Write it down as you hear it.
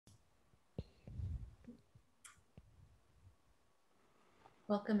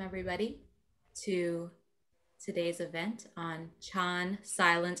Welcome everybody to today's event on Chan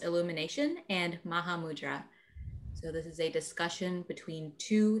Silent Illumination and Mahamudra. So this is a discussion between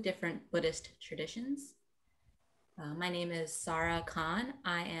two different Buddhist traditions. My name is Sarah Khan.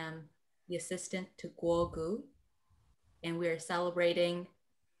 I am the assistant to Guo Gu, and we are celebrating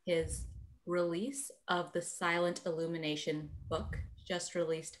his release of the Silent Illumination book, just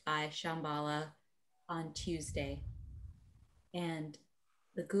released by Shambhala on Tuesday. And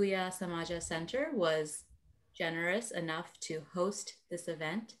the Guhyasamaja Center was generous enough to host this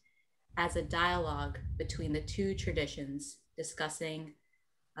event as a dialogue between the two traditions, discussing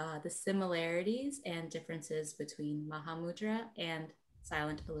the similarities and differences between Mahamudra and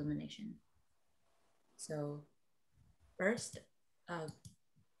Silent Illumination. So first,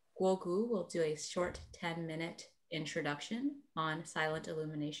 Guo Gu will do a short 10-minute introduction on Silent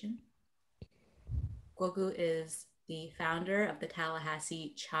Illumination. Guo Gu is the founder of the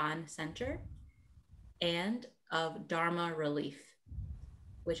Tallahassee Chan Center and of Dharma Relief,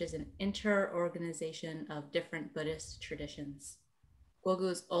 which is an inter-organization of different Buddhist traditions. Guo Gu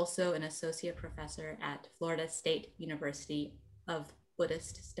is also an associate professor at Florida State University of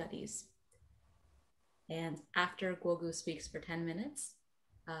Buddhist Studies. And after Guo Gu speaks for 10 minutes,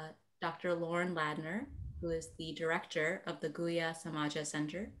 Dr. Lorne Ladner, who is the director of the Guhyasamaja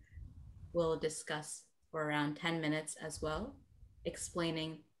Center, will discuss for around 10 minutes as well,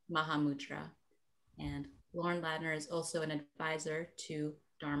 explaining Mahamudra. And Lorne Ladner is also an advisor to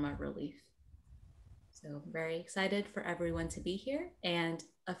Dharma Relief. So very excited for everyone to be here, and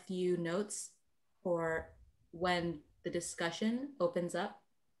a few notes for when the discussion opens up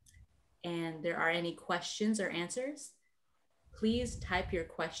and there are any questions or answers. Please type your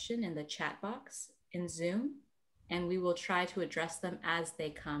question in the chat box in Zoom, and we will try to address them as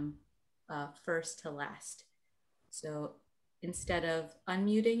they come, first to last. So instead of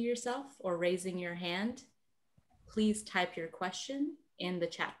unmuting yourself or raising your hand, please type your question in the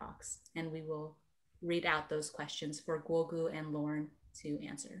chat box, and we will read out those questions for Guo Gu and Lorne to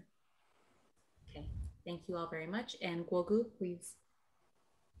answer. Okay, thank you all very much. And Guo Gu, please,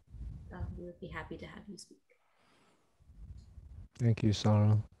 we would be happy to have you speak. Thank you,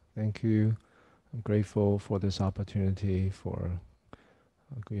 Sarah. Thank you. I'm grateful for this opportunity for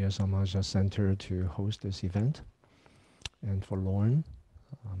Guhyasamaja Center to host this event, and for Lorne,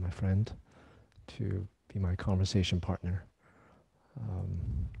 my friend, to be my conversation partner.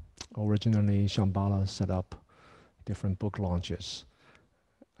 Originally, Shambhala set up different book launches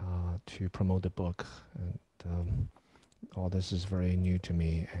to promote the book, and all this is very new to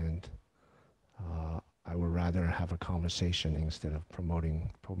me, and I would rather have a conversation instead of promoting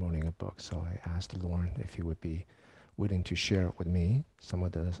a book. So I asked Lorne if he would be willing to share with me some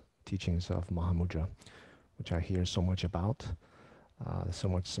of the teachings of Mahamudra, which I hear so much about, so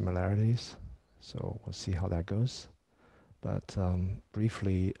much similarities. So we'll see how that goes. But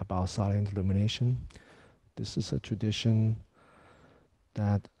briefly about Silent Illumination, this is a tradition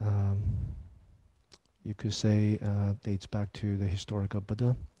that you could say dates back to the historical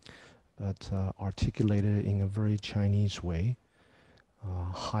Buddha, but articulated in a very Chinese way,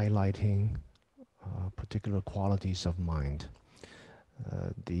 highlighting particular qualities of mind.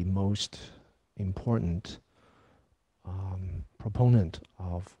 The most important proponent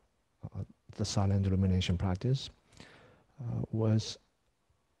of the Silent Illumination practice was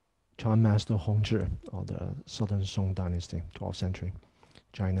Chan Master Hongzhi of the Southern Song Dynasty, 12th century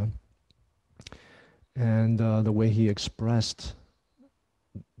China. And the way he expressed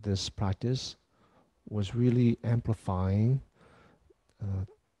this practice was really amplifying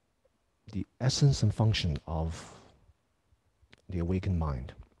the essence and function of the awakened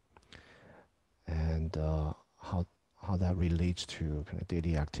mind, and how that relates to kind of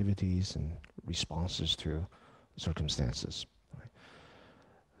daily activities and responses to circumstances. Right?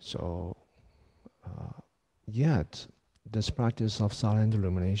 So, yet this practice of silent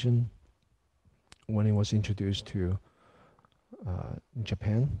illumination, when it was introduced to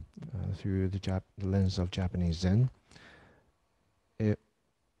Japan through the lens of Japanese Zen, it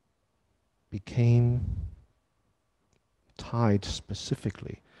became tied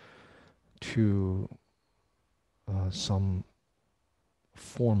specifically to some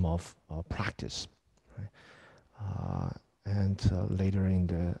form of practice. Right? And later in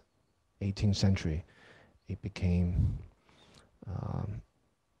the 18th century, it became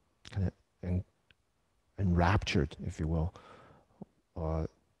kind of enraptured, if you will,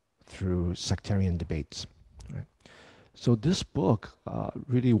 through sectarian debates. Right? So this book,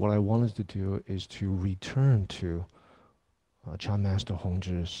 really what I wanted to do is to return to Chan Master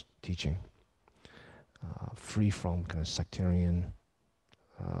Hongzhi's teaching, free from kind of sectarian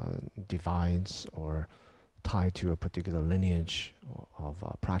divides or tied to a particular lineage of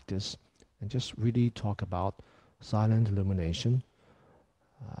practice, and just really talk about silent illumination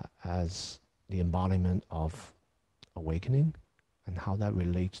as the embodiment of awakening and how that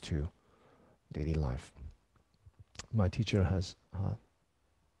relates to daily life. My teacher has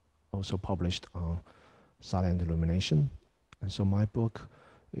also published on Silent Illumination, and so my book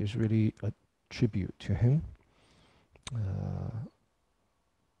is really a tribute to him.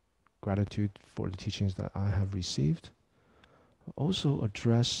 Gratitude for the teachings that I have received. Also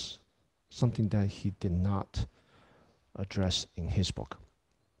address something that he did not address in his book.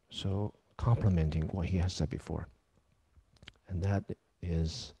 So complementing what he has said before. And that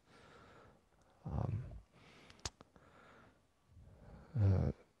is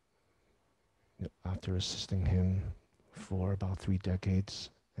after assisting him for about 3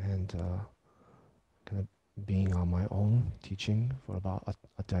 decades and kind of being on my own teaching for about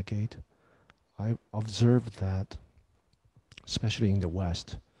a decade, I observed that, especially in the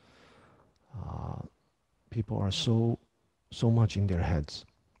West, people are so much in their heads,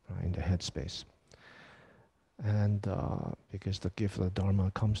 in the headspace. And because the gift of the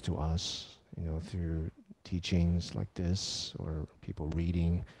Dharma comes to us, through teachings like this or people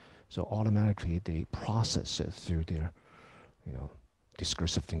reading, so automatically they process it through their,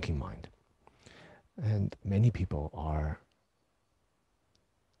 discursive thinking mind. And many people are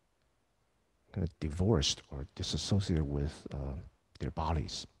kind of divorced or disassociated with their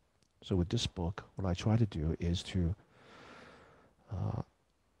bodies. So with this book, what I try to do is to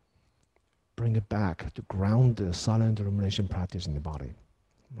bring it back, to ground the silent illumination practice in the body,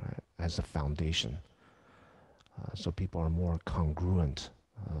 right, as a foundation. So people are more congruent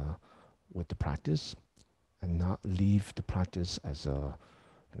with the practice and not leave the practice as a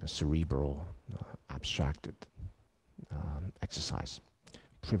cerebral, abstracted exercise,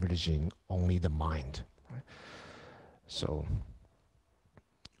 privileging only the mind. Right? So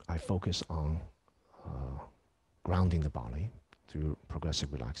I focus on grounding the body through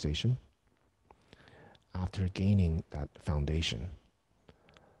progressive relaxation. After gaining that foundation,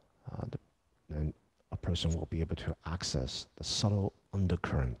 then a person will be able to access the subtle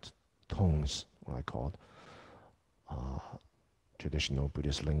undercurrent tones, what I call traditional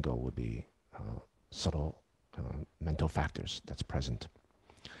Buddhist lingo would be subtle mental factors that's present,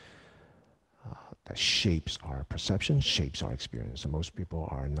 that shapes our perception, shapes our experience. So most people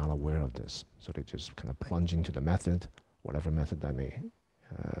are not aware of this, so they just kind of plunge into the method, whatever method that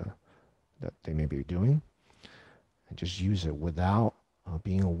they may be doing, and just use it without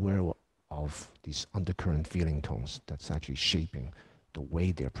being aware of these undercurrent feeling tones that's actually shaping the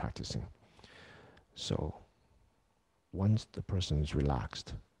way they're practicing. So once the person is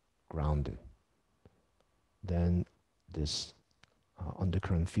relaxed, grounded, then this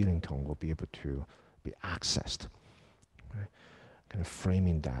undercurrent feeling tone will be able to be accessed, right? Kind of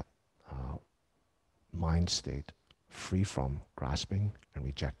framing that mind state free from grasping and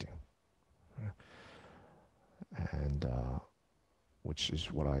rejecting, right? And which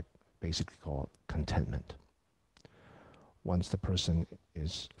is what I basically call contentment. Once the person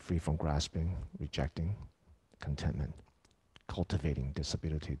is free from grasping, rejecting, contentment, cultivating this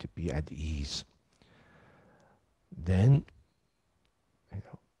ability to be at ease, then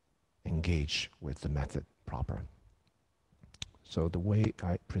engage with the method proper. So the way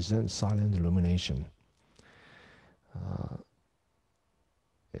I present silent illumination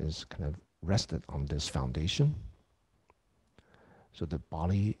is kind of rested on this foundation. So the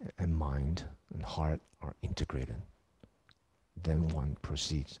body and mind and heart are integrated. Then one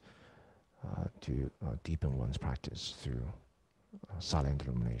proceeds to deepen one's practice through silent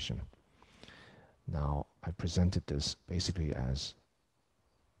illumination. Now, I presented this basically as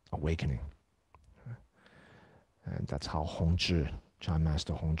awakening. And that's how Hongzhi, Chan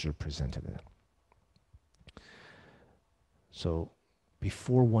Master Hongzhi, presented it. So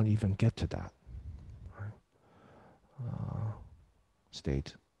before one even get to that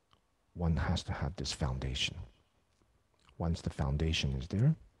state, one has to have this foundation. Once the foundation is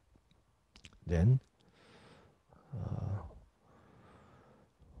there, then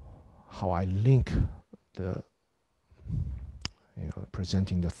how I link the,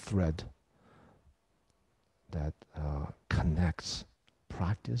 presenting the thread that connects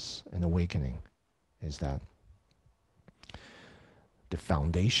practice and awakening is that the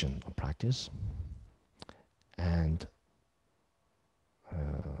foundation of practice and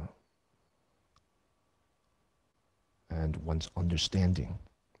one's understanding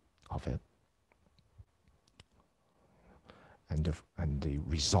of it, and the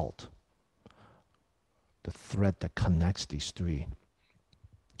result, the thread that connects these three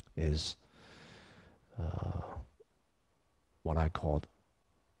is what I call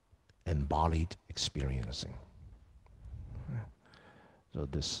embodied experiencing. So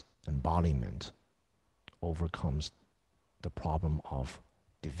this embodiment overcomes the problem of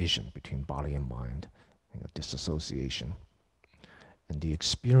division between body and mind, disassociation. And the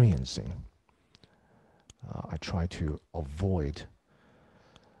experiencing, I try to avoid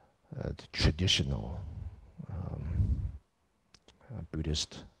the traditional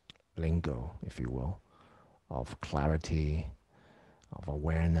Buddhist lingo, if you will, of clarity, of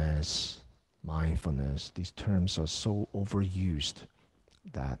awareness, mindfulness. These terms are so overused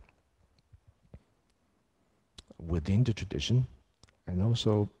that within the tradition, and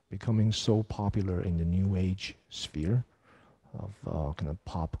also becoming so popular in the New Age sphere of kind of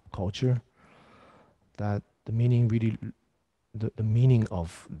pop culture, that the meaning really, the meaning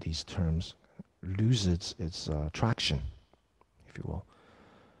of these terms loses its traction, if you will.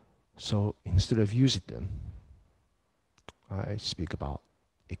 So instead of using them, I speak about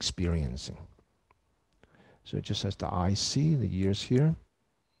experiencing. So just as the eye see, the ears hear,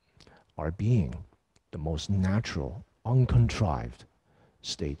 our being, the most natural, uncontrived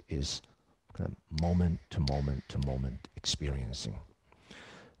state is kind of moment to moment to moment experiencing.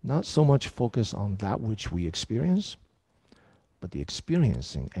 Not so much focus on that which we experience, but the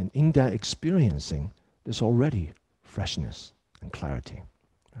experiencing. And in that experiencing, there's already freshness and clarity.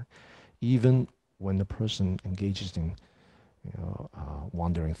 Right? Even when the person engages in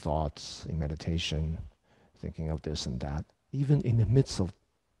wandering thoughts, in meditation, thinking of this and that, even in the midst of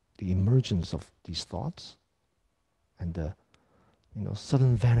the emergence of these thoughts and the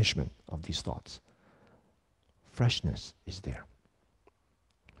sudden vanishment of these thoughts, freshness is there.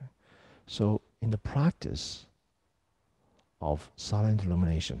 Okay? So in the practice of silent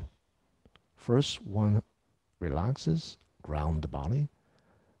illumination, first one relaxes, ground the body,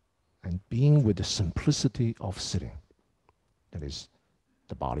 and being with the simplicity of sitting. That is,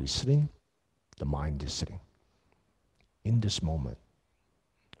 the body is sitting, the mind is sitting. In this moment,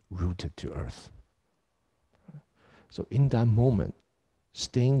 rooted to earth. So in that moment,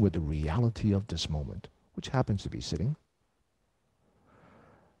 staying with the reality of this moment, which happens to be sitting,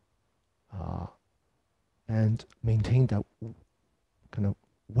 and maintain that kind of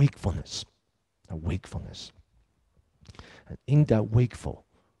wakefulness, And in that wakeful,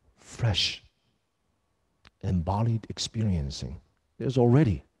 fresh, embodied experiencing, there's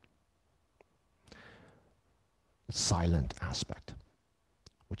already a silent aspect,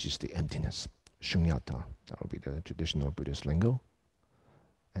 which is the emptiness, shunyata, that would be the traditional Buddhist lingo,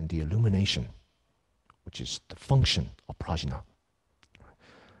 and the illumination, which is the function of prajna.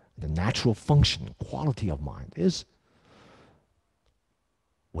 The natural function, quality of mind is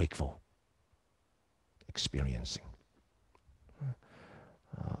wakeful, experiencing,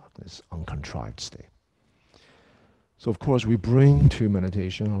 this uncontrived state. So of course we bring to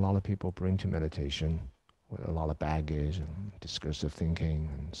meditation, a lot of people bring to meditation with a lot of baggage and discursive thinking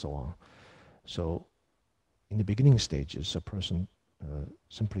and so on. So in the beginning stages, a person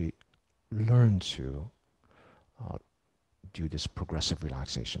simply learns to do this progressive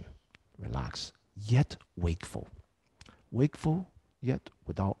relaxation. Relax, yet wakeful. Wakeful, yet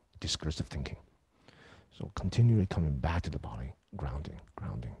without discursive thinking. So continually coming back to the body, grounding.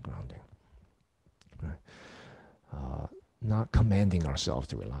 Right? Not commanding ourselves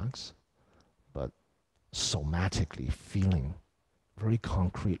to relax, but somatically feeling very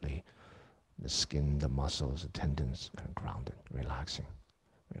concretely the skin, the muscles, the tendons, kind of grounded, relaxing.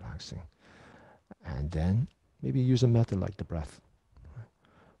 And then maybe use a method like the breath. Right?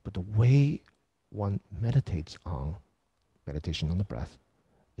 But the way one meditates on meditation on the breath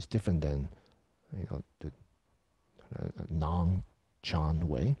is different than the non-Chan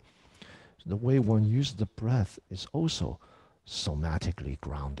way. So the way one uses the breath is also somatically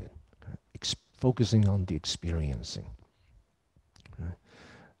grounded, focusing on the experiencing, right?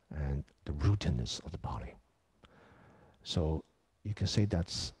 And the rootedness of the body. So you can say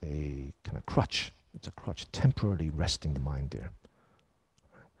that's a kind of crutch. It's a crutch, temporarily resting the mind there,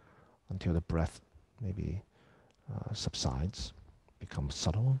 right? Until the breath maybe subsides, becomes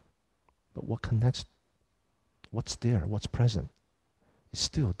subtle. But what connects, what's there, what's present, is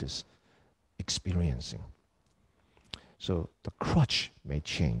still this experiencing. So the crutch may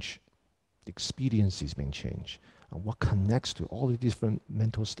change, the expediencies may change, and what connects to all the different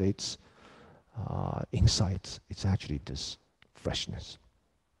mental states, insights, it's actually this freshness,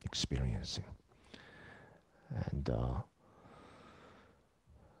 experiencing.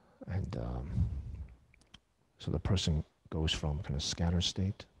 So the person goes from kind of scattered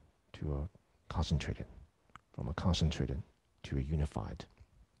state to a concentrated, from a concentrated to a unified.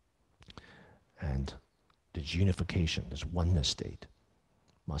 and this unification, this oneness state,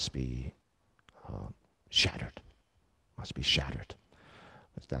 must be shattered. Must be shattered.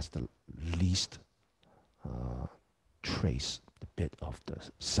 That's the least trace, the bit of the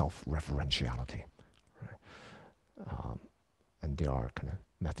self-referentiality. Right? And there are kind of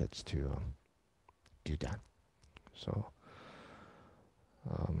methods to do that. So,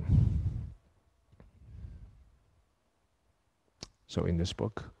 so in this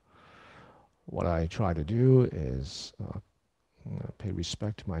book, what I try to do is pay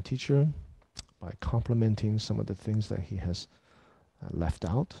respect to my teacher by complimenting some of the things that he has left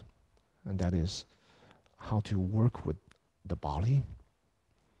out, and that is how to work with the body.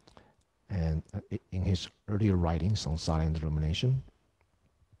 And in his earlier writings on Silent Illumination,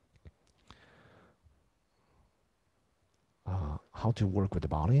 how to work with the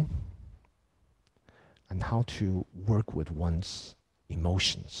body and how to work with one's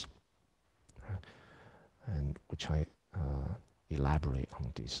emotions, and which I elaborate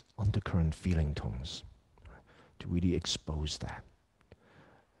on these undercurrent feeling tones to really expose that,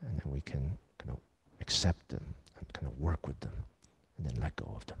 and then we can kind of accept them and kind of work with them and then let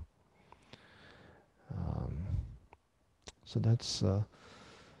go of them. So that's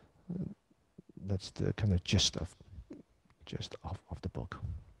the kind of gist of the book.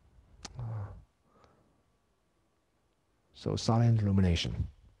 So Silent Illumination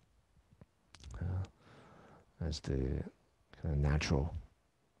as the kind of natural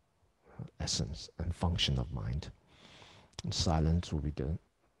essence and function of mind. And silence will be the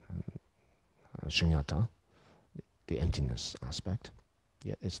shunyata, the emptiness aspect.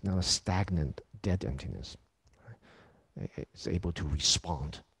 Yet it's not a stagnant, dead emptiness. Right? It's able to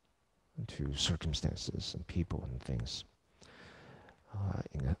respond to circumstances and people and things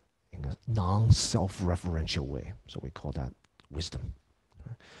in a non-self-referential way. So we call that wisdom.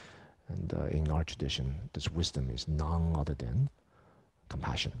 Right? And in our tradition, this wisdom is none other than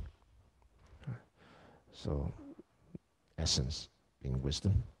compassion. Right? So essence being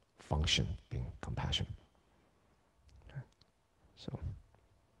wisdom, function being compassion. Okay. So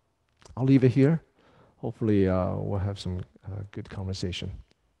I'll leave it here. Hopefully we'll have some good conversation.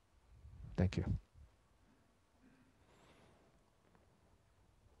 Thank you.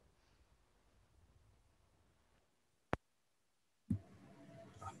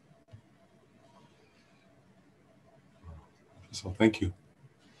 So thank you.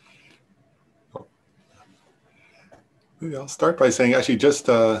 Maybe I'll start by saying, actually, just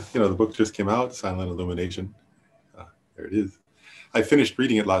the book just came out, Silent Illumination. There it is. I finished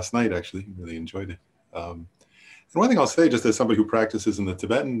reading it last night. Actually, really enjoyed it. And one thing I'll say, just as somebody who practices in the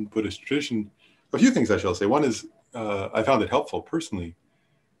Tibetan Buddhist tradition, a few things I shall say. One is I found it helpful personally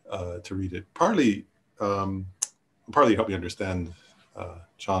to read it. Partly helped me understand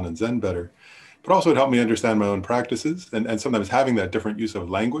Chan and Zen better. But also it helped me understand my own practices. And sometimes having that different use of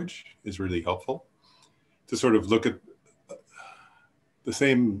language is really helpful to sort of look at the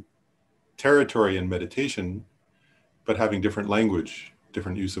same territory in meditation, but having different language,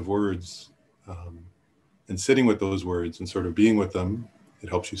 different use of words, and sitting with those words and sort of being with them. It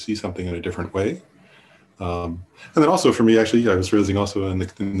helps you see something in a different way. And then also for me, actually, I was realizing also in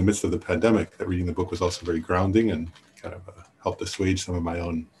the midst of the pandemic that reading the book was also very grounding and kind of helped assuage some of my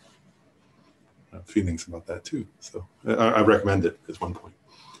own feelings about that too. So I recommend it as one point.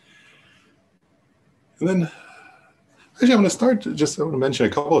 And then actually I'm going to start, I want to mention a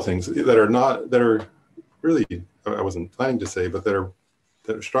couple of things that are really, I wasn't planning to say, but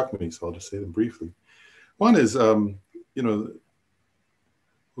that struck me. So I'll just say them briefly. One is, Gu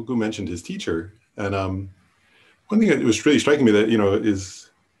mentioned his teacher. And one thing that was really striking me that, is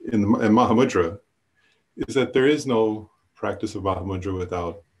in Mahamudra is that there is no practice of Mahamudra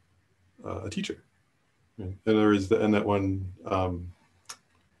without a teacher. And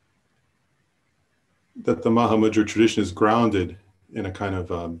that the Mahamudra tradition is grounded in a kind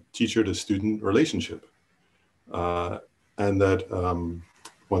of teacher to student relationship. And that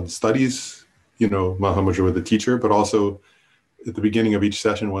one studies, Mahamudra with a teacher, but also at the beginning of each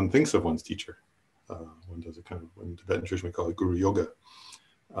session, one thinks of one's teacher. One does a kind of, in Tibetan tradition, we call it Guru Yoga,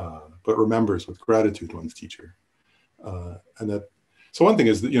 but remembers with gratitude one's teacher. So one thing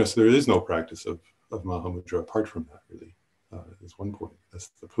is that, so there is no practice of Mahamudra apart from that, really, is one point. That's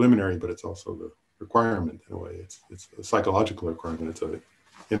the preliminary, but it's also the requirement in a way. It's a psychological requirement, it's an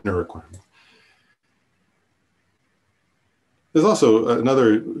inner requirement. There's also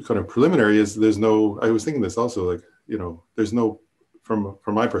another kind of preliminary is I was thinking this also, like, there's no, from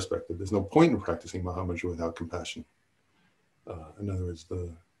my perspective, there's no point in practicing Mahamudra without compassion. In other words,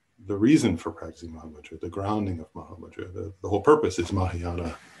 the reason for practicing Mahamudra, the grounding of Mahamudra, the whole purpose is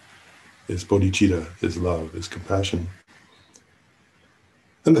Mahayana is bodhicitta, is love, is compassion.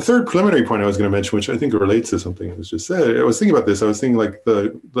 And the third preliminary point I was going to mention, which I think relates to something that was just said, I was thinking about this. I was thinking like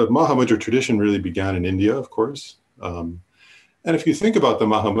the Mahamudra tradition really began in India, of course. And if you think about the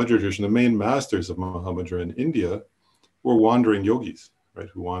Mahamudra tradition, the main masters of Mahamudra in India were wandering yogis, right,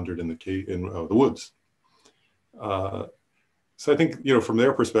 who wandered in the woods. So I think, you know, from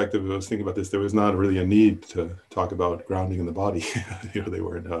their perspective, I was thinking about this, there was not really a need to talk about grounding in the body. You know, they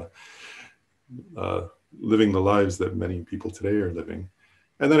weren't living the lives that many people today are living.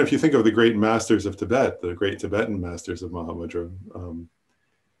 And then if you think of the great masters of Tibet, the great Tibetan masters of Mahamudra,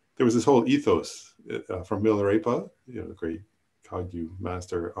 there was this whole ethos from Milarepa, you know, the great Kagyu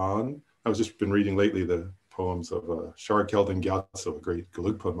master on. I was just been reading lately the poems of Sharkelden Gyatso, a great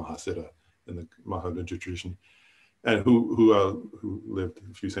Gelugpa Mahasiddha in the Mahamudra tradition, and who lived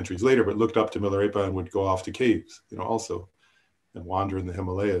a few centuries later, but looked up to Milarepa and would go off to caves, you know, also, and wander in the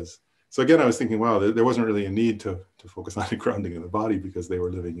Himalayas. So again, I was thinking, wow, there wasn't really a need to focus on grounding in the body because they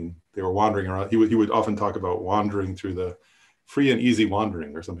were wandering around. He would often talk about wandering through the free and easy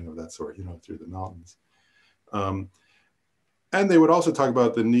wandering or something of that sort, you know, through the mountains. And they would also talk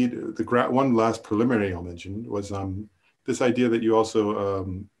about the need, one last preliminary I'll mention was this idea that you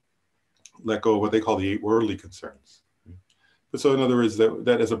also let go of what they call the 8 worldly concerns. But so in other words,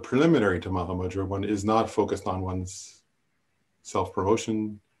 that as a preliminary to Mahamudra, one is not focused on one's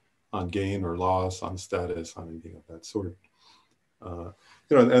self-promotion, on gain or loss, on status, on anything of that sort. You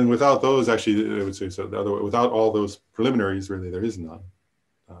know, and without those, actually, I would say so. The other way, without all those preliminaries, really, there is none.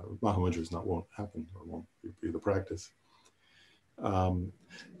 Mahamudra won't happen or won't be the practice. And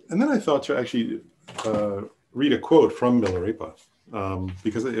then I thought to actually read a quote from Milarepa,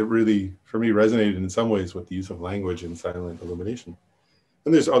 because it really, for me, resonated in some ways with the use of language in Silent Illumination.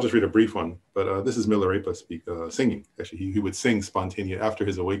 And I'll just read a brief one, but this is Milarepa singing. Actually, he would sing spontaneous after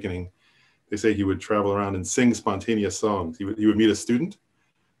his awakening. They say he would travel around and sing spontaneous songs. He would meet a student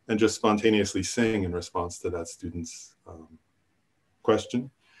and just spontaneously sing in response to that student's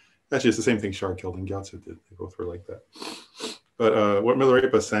question. Actually, it's the same thing Sharkelden Gyatso did. They both were like that. But what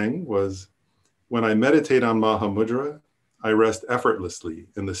Milarepa sang was, "When I meditate on Mahamudra, I rest effortlessly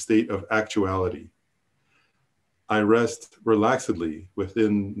in the state of actuality. I rest relaxedly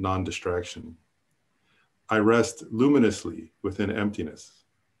within non-distraction. I rest luminously within emptiness.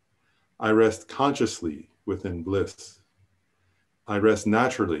 I rest consciously within bliss. I rest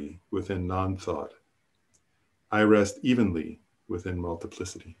naturally within non-thought. I rest evenly within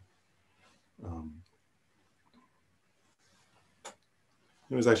multiplicity."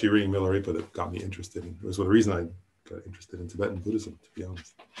 It was actually reading Milarepa that got me interested in, it was the reason I got interested in Tibetan Buddhism, to be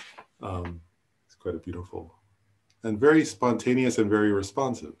honest. It's quite a beautiful and very spontaneous and very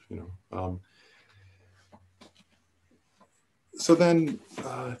responsive, you know. So then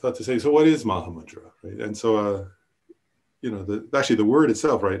I thought to say, so what is Mahamudra, right? And so, you know, actually the word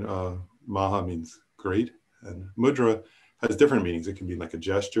itself, right? Maha means great, and mudra has different meanings. It can be like a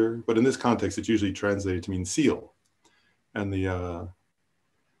gesture, but in this context, it's usually translated to mean seal. And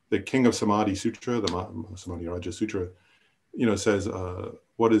the King of Samadhi Sutra, the Samadhi Raja Sutra, you know, says,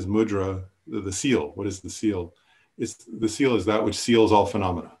 what is mudra? The seal. What is the seal? The seal is that which seals all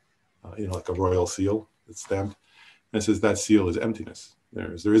phenomena. You know, like a royal seal that's stamped. And it says that seal is emptiness.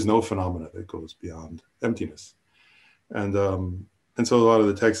 There is no phenomena that goes beyond emptiness. And so a lot of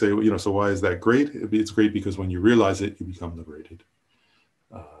the texts say, you know, so why is that great? It's great because when you realize it, you become liberated.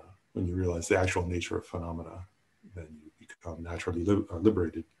 When you realize the actual nature of phenomena, then you become naturally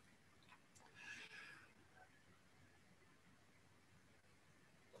liberated.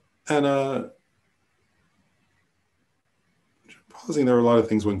 And pausing, there are a lot of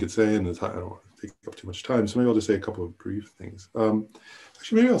things one could say, and I don't want to take up too much time, so maybe I'll just say a couple of brief things.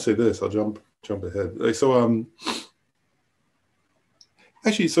 Actually, maybe I'll say this. I'll jump ahead.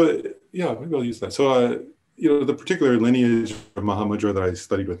 Yeah, maybe I'll use that. So, you know, the particular lineage of Mahamudra that I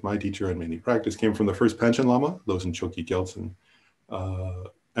studied with my teacher and mainly practiced came from the first Panchen Lama, Losen Chokyi Gyaltsen.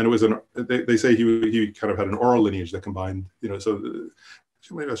 And it was they say he kind of had an oral lineage that combined, you know, so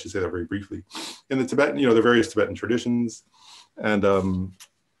maybe I should say that very briefly. In the Tibetan, you know, the various Tibetan traditions, and the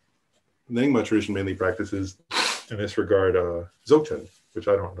Nyingma tradition mainly practices, in this regard, Dzogchen, which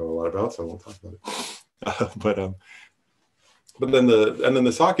I don't know a lot about, so I won't talk about it. But then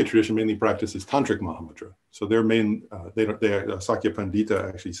the Sakya tradition mainly practices Tantric Mahamudra. So their main, Sakya Pandita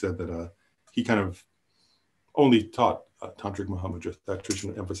actually said that he kind of only taught Tantric Mahamudra. That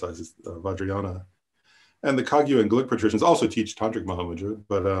tradition emphasizes Vajrayana. And the Kagyu and Gelugpa traditions also teach Tantric Mahamudra,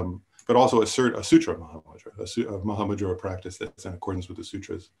 but also assert a Sutra Mahamudra, a Mahamudra practice that's in accordance with the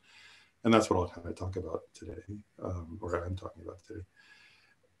sutras. And that's what I'll kind of talk about today, or I'm talking about today.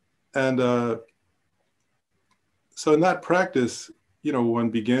 And so in that practice, one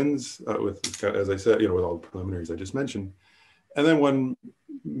begins with, as I said, with all the preliminaries I just mentioned. And then one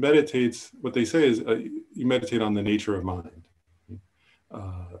meditates, what they say is you meditate on the nature of mind.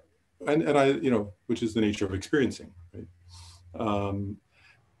 And I, which is the nature of experiencing, right?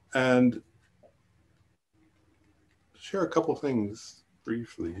 And share a couple things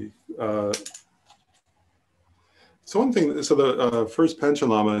briefly. So one thing, so the first Panchen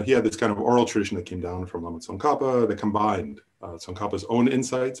Lama, he had this kind of oral tradition that came down from Lama Tsongkhapa that combined Tsongkhapa's own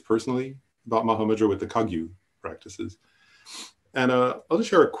insights personally about Mahamudra with the Kagyu practices. And I'll just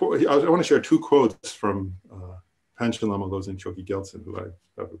share a quote. I want to share two quotes from Panchen Lama Losing Choki Gyaltsen, who I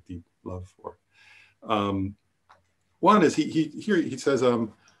have a deep love for. One is he says,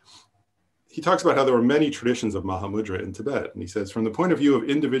 he talks about how there were many traditions of Mahamudra in Tibet. And he says, from the point of view of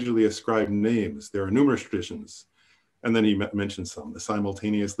individually ascribed names, there are numerous traditions. And then he mentions some: the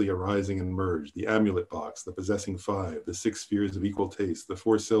simultaneously arising and merged, the amulet box, the possessing five, the 6 spheres of equal taste, the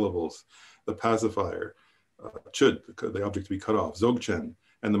 4 syllables, the pacifier, chud, the object to be cut off, Dzogchen,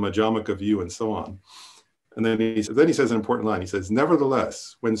 and the Majamaka view, and so on. And then he says an important line. He says,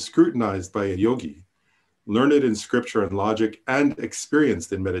 nevertheless, when scrutinized by a yogi, learned in scripture and logic and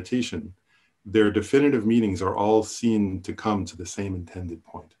experienced in meditation, their definitive meanings are all seen to come to the same intended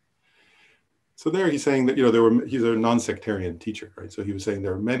point. So there he's saying that, he's a non-sectarian teacher, right? So he was saying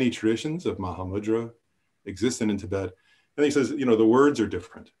there are many traditions of Mahamudra existent in Tibet. And he says, the words are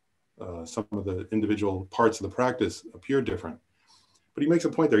different. Some of the individual parts of the practice appear different. But he makes a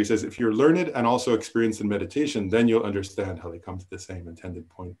point there. He says, if you're learned and also experienced in meditation, then you'll understand how they come to the same intended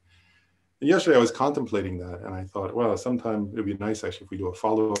point. And yesterday I was contemplating that, and I thought, well, sometime it'd be nice actually if we do a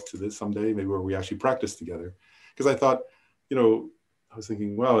follow-up to this someday, maybe where we actually practice together. Because I thought, I was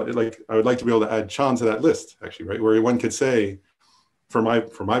thinking, well, I would like to be able to add Chan to that list, actually, right? Where one could say, from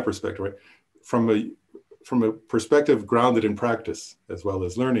my perspective, right, from a perspective grounded in practice as well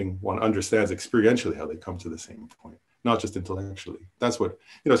as learning, one understands experientially how they come to the same point, not just intellectually. That's what,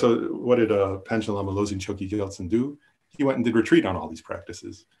 so what did Panchen Lama Losing Choki Gyaltsen do? He went and did retreat on all these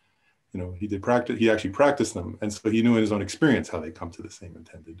practices. He actually practiced them. And so he knew in his own experience how they come to the same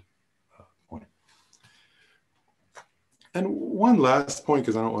intended point. And one last point,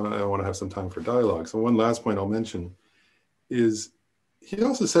 because I want to have some time for dialogue. So one last point I'll mention is he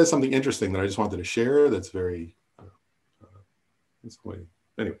also says something interesting that I just wanted to share. That's very,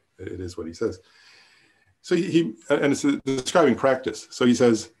 anyway, it is what he says. So and it's describing practice. So he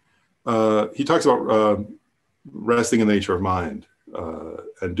says, he talks about resting in the nature of mind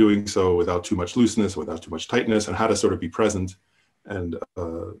and doing so without too much looseness, without too much tightness, and how to sort of be present and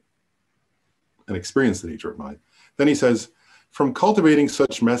experience the nature of mind. Then he says, from cultivating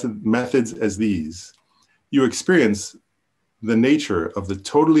such methods as these, you experience the nature of the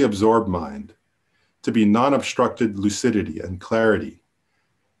totally absorbed mind to be non-obstructed lucidity and clarity,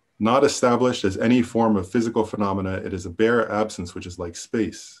 not established as any form of physical phenomena. It is a bare absence which is like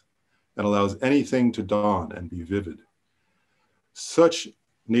space and allows anything to dawn and be vivid. Such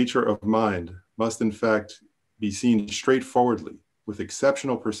nature of mind must in fact be seen straightforwardly with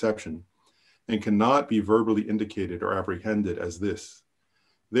exceptional perception and cannot be verbally indicated or apprehended as this.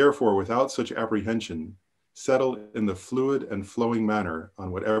 Therefore, without such apprehension, settle in the fluid and flowing manner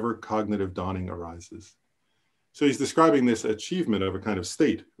on whatever cognitive dawning arises. So he's describing this achievement of a kind of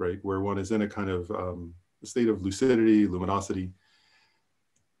state, right, where one is in a kind of a state of lucidity, luminosity.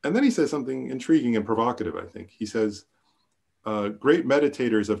 And then he says something intriguing and provocative, I think. He says, great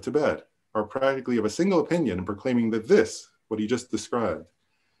meditators of Tibet are practically of a single opinion in proclaiming that this, what he just described,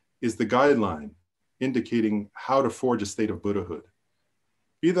 is the guideline indicating how to forge a state of Buddhahood.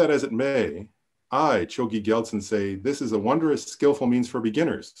 Be that as it may, I, Chogi Gyaltsen, say this is a wondrous, skillful means for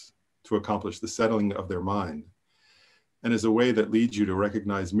beginners to accomplish the settling of their mind, and is a way that leads you to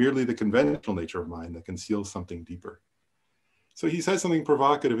recognize merely the conventional nature of mind that conceals something deeper. So he says something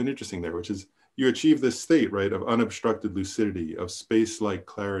provocative and interesting there, which is you achieve this state, right, of unobstructed lucidity, of space-like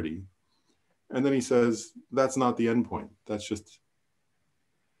clarity. And then he says, that's not the end point. That's just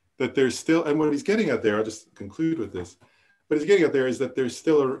that there's still, and what he's getting at there, I'll just conclude with this, what he's getting at there is that there's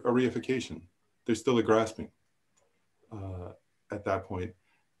still a reification. There's still a grasping at that point.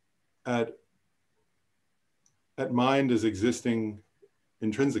 At mind as existing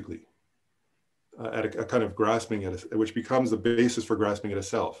intrinsically, at a kind of grasping at which becomes the basis for grasping at a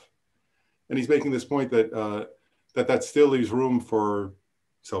self. And he's making this point that that still leaves room for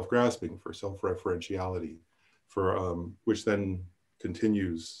self-grasping, for self-referentiality, for which then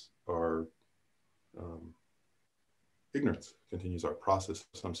continues our ignorance, continues our process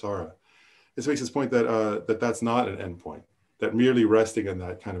of samsara. This makes this point that that's not an endpoint, that merely resting in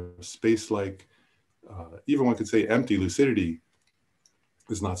that kind of space-like, even one could say empty lucidity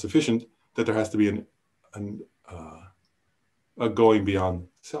is not sufficient, that there has to be a going beyond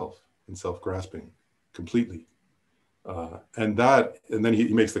self and self-grasping completely. And then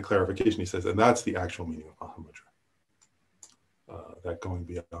he makes the clarification. He says, and that's the actual meaning of Mahamudra. That going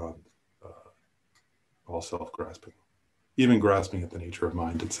beyond all self-grasping, even grasping at the nature of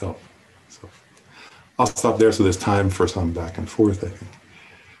mind itself. So I'll stop there so there's time for some back and forth, I think.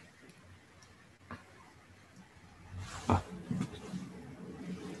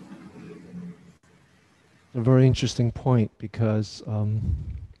 A very interesting point, because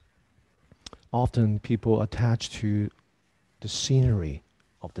often people attach to the scenery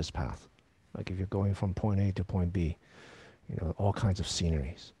of this path. Like if you're going from point A to point B, all kinds of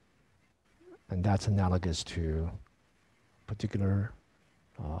sceneries. And that's analogous to particular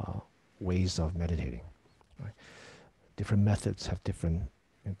ways of meditating. Right? Different methods have different,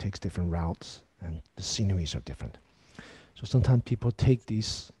 it takes different routes, and the sceneries are different. So sometimes people take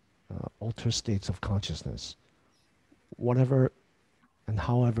these altered states of consciousness, whatever and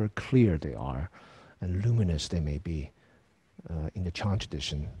however clear they are and luminous they may be. In the Chan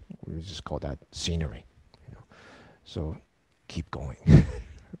tradition, we just call that scenery. So keep going.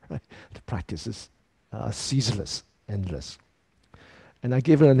 Right? The practice is ceaseless, endless. And I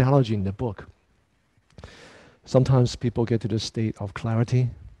gave an analogy in the book. Sometimes people get to the state of clarity,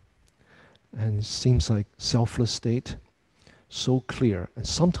 and it seems like selfless state, so clear, and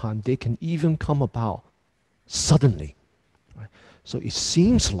sometimes they can even come about suddenly. Right? So it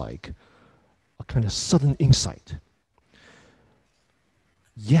seems like a kind of sudden insight.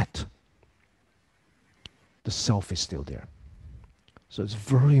 Yet, the self is still there. So it's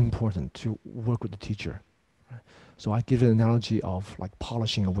very important to work with the teacher. Right? So I give an analogy of like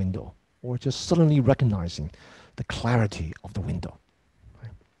polishing a window, or just suddenly recognizing the clarity of the window.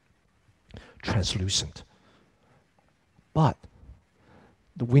 Right? Translucent. But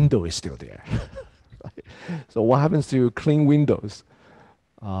the window is still there. Right? So what happens to clean windows?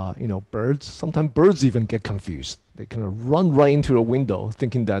 Birds, sometimes birds even get confused. They kind of run right into a window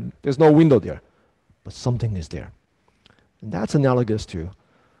thinking that there's no window there, but something is there. And that's analogous to,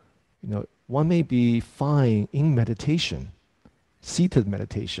 one may be fine in meditation, seated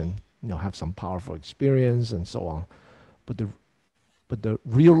meditation, have some powerful experience and so on, but the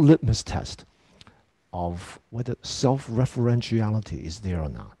real litmus test of whether self-referentiality is there or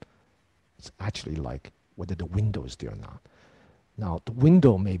not, it's actually like whether the window is there or not. Now, the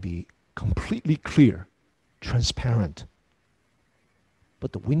window may be completely clear, transparent,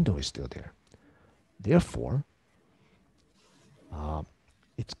 but the window is still there. Therefore,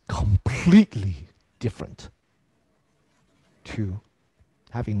 it's completely different to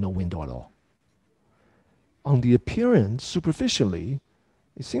having no window at all. On the appearance, superficially,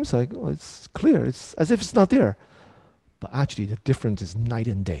 it seems like it's clear, it's as if it's not there. But actually, the difference is night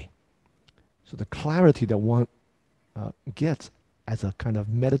and day. So the clarity that one gets as a kind of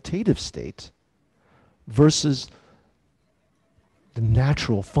meditative state versus the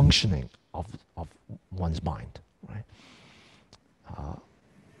natural functioning of one's mind, right?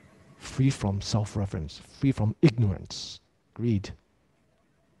 Free from self-reference, free from ignorance, greed,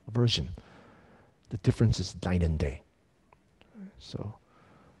 aversion. The difference is night and day. So,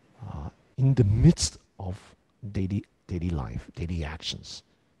 in the midst of daily life, daily actions,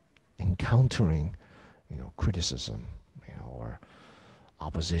 encountering, criticism, or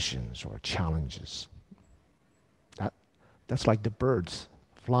oppositions or challenges, that's like the birds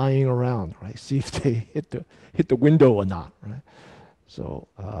flying around, right? See if they hit the window or not, right? So,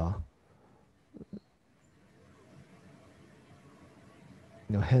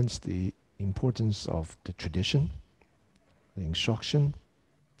 hence the importance of the tradition, the instruction,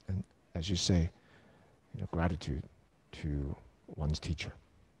 and as you say, gratitude to one's teacher.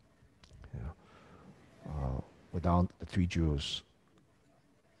 Without the three jewels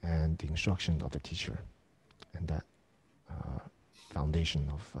and the instruction of the teacher, and that foundation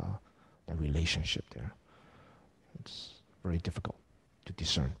of that relationship there, it's very difficult to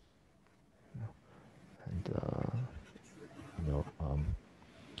discern.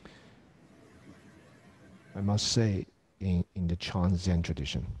 I must say, in the Chan Zen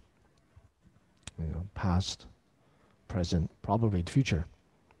tradition, past, present, probably the future,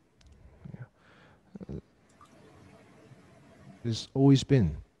 there's always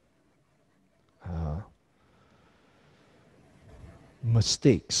been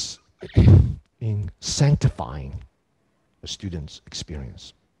mistakes in sanctifying a student's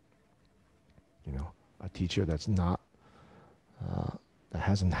experience. A teacher that's not, that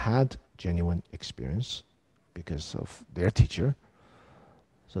hasn't had genuine experience because of their teacher.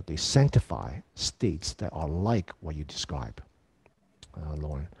 So they sanctify states that are like what you describe,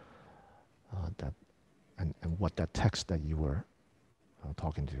 Lorne, that and what that text that you were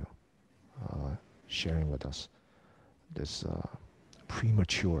talking to, sharing with us, this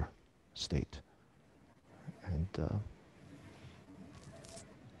premature state. And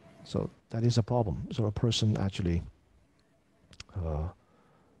so that is a problem. So a person actually,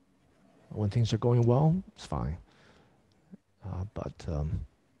 when things are going well, it's fine. But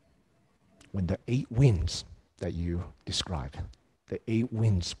when the 8 winds that you described, the 8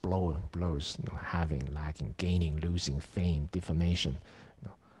 winds blows, having, lacking, gaining, losing, fame, defamation,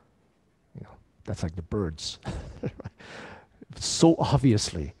 that's like the birds. So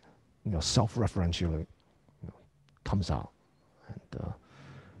obviously, self-referentially, comes out,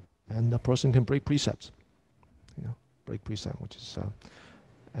 and the person can break precepts, break precept, which is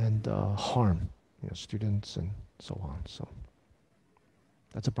and harm, students and so on. So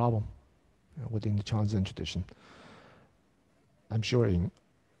that's a problem within the Chan Zen tradition. I'm sure in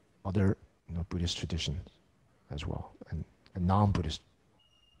other Buddhist traditions as well, and non-Buddhist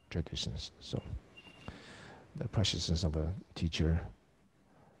traditions. So the preciousness of a teacher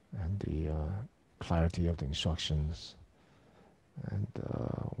and the clarity of the instructions and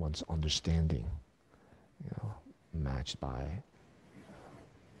one's understanding, matched by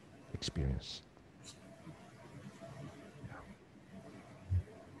experience. Yeah.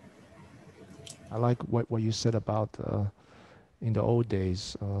 I like what you said about in the old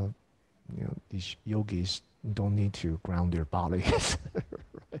days, these yogis don't need to ground their bodies,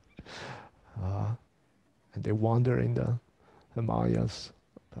 right? And they wander in the Himalayas.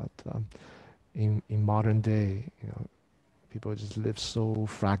 But in modern day, people just live so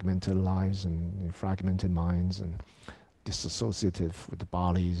fragmented lives and fragmented minds and disassociative with the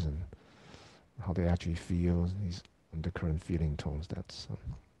bodies and how they actually feel, these undercurrent feeling tones that's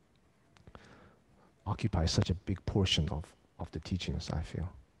occupy such a big portion of the teachings, I feel.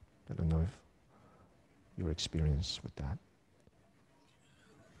 I don't know if your experience with that.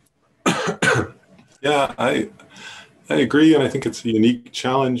 Yeah, I agree, and I think it's a unique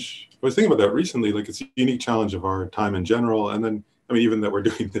challenge. I was thinking about that recently, like it's a unique challenge of our time in general, and then, I mean, even that we're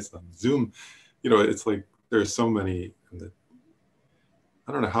doing this on Zoom, it's like there's so many,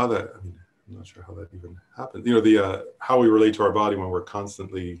 I don't know how that, I'm not sure how that even happens. How we relate to our body when we're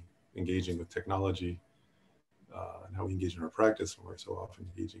constantly engaging with technology, and how we engage in our practice when we're so often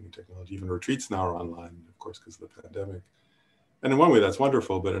engaging in technology. Even retreats now are online, of course, because of the pandemic. And in one way that's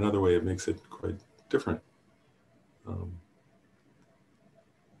wonderful, but another way it makes it quite different.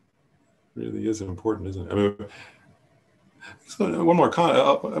 Really is important, isn't it? I mean, so one more comment.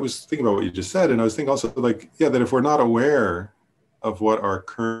 I was thinking about what you just said, and I was thinking also that if we're not aware of what our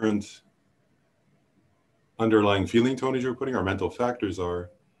current underlying feeling tone, as you're putting, our mental factors are,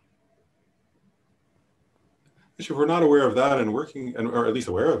 if we're not aware of that and working, or at least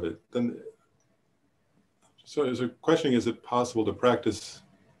aware of it, then so there's a question: is it possible to practice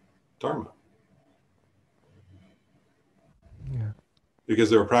Dharma? Yeah. Because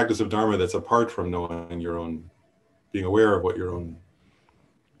there's a practice of Dharma that's apart from knowing your own, being aware of what your own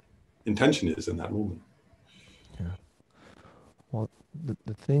intention is in that moment. Yeah. Well,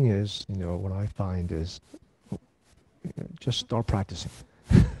 the thing is, what I find is just start practicing.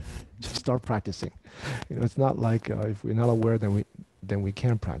 Just start practicing. It's not like if we're not aware, then we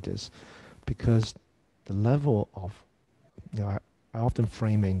can't practice, because the level of, I often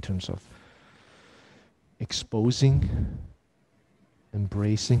frame it in terms of exposing,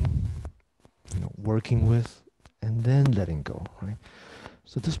 embracing, working with, and then letting go, right?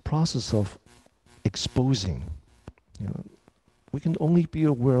 So this process of exposing, we can only be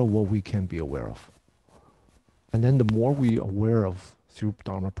aware of what we can be aware of. And then the more we are aware of through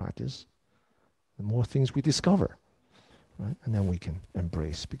Dharma practice, the more things we discover, right? And then we can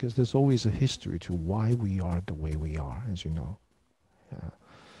embrace, because there's always a history to why we are the way we are, as you know.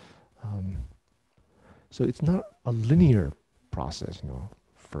 So it's not a linear process,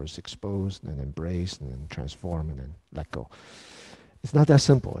 first expose, then embrace, and then transform, and then let go. It's not that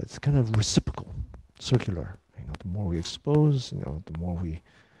simple. It's kind of reciprocal, circular. The more we expose, the more we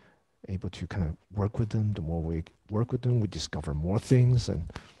able to kind of work with them. The more we work with them, we discover more things. And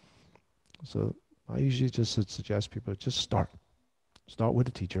so I usually just suggest people just start with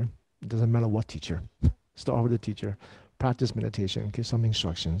the teacher. It doesn't matter what teacher. Start with the teacher, practice meditation, give some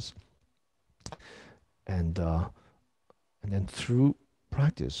instructions, and then through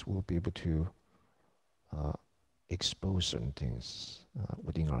practice, we'll be able to expose certain things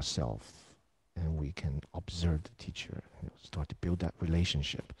within ourselves, and we can observe the teacher, start to build that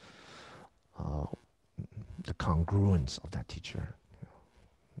relationship. congruence of that teacher,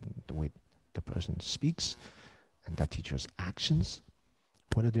 the way the person speaks and that teacher's actions,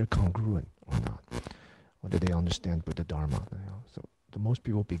 whether they're congruent or not, whether they understand Buddha Dharma. So the most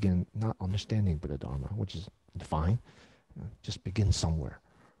people begin not understanding Buddha Dharma, which is fine. Just begin somewhere.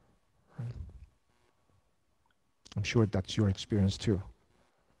 Right? I'm sure that's your experience too.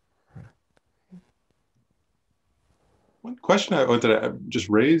 One question I wanted to just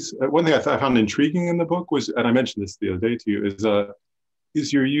raise, one thing I found intriguing in the book was, and I mentioned this the other day to you,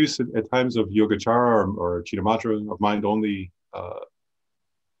 is your use at times of Yogacara or Chittamatra, of mind-only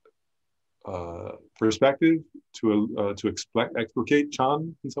perspective to explicate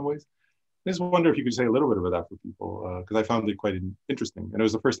Chan in some ways. I just wonder if you could say a little bit about that for people, because I found it quite interesting. And it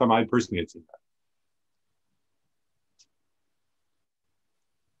was the first time I personally had seen that.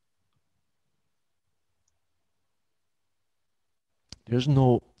 There's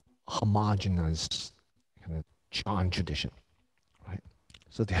no homogenous kind of Chan tradition, right?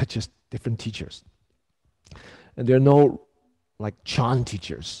 So they're just different teachers. And there are no like Chan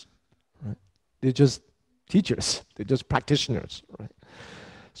teachers, right? They're just teachers. They're just practitioners, right?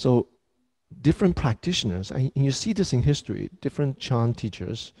 So different practitioners, and you see this in history, different Chan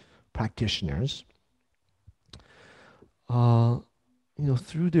teachers, practitioners,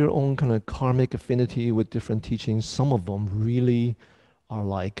 through their own kind of karmic affinity with different teachings, some of them really are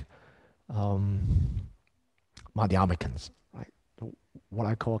like Madhyamikans, right? What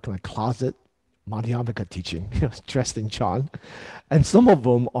I call kind of closet Madhyamika teaching, dressed in Chan. And some of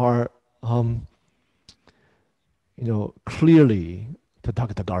them are, clearly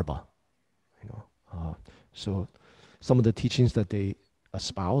Tathagata. So some of the teachings that they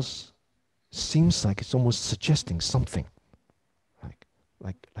espouse seems like it's almost suggesting something,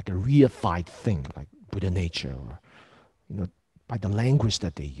 like a reified thing, like Buddha nature, or by the language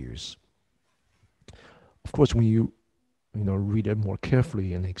that they use. Of course, when you read it more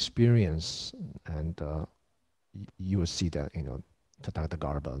carefully and experience, and you will see that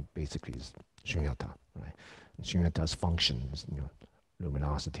Tathagata basically is shunyata, right? And shunyata's functions,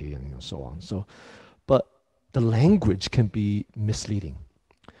 luminosity, and so on. So, but the language can be misleading.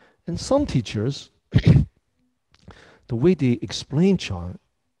 And some teachers, the way they explain Chan,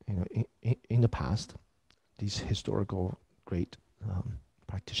 in the past, these historical great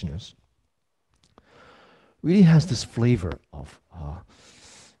practitioners, really has this flavor of,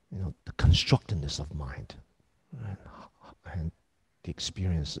 the constructedness of mind, right? And the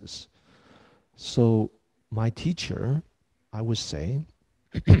experiences. So my teacher, I would say,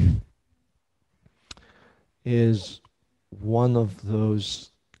 is one of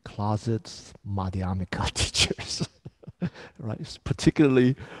those closet Madhyamika teachers, right? It's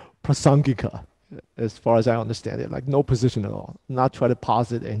particularly prasangika, as far as I understand it, like no position at all, not try to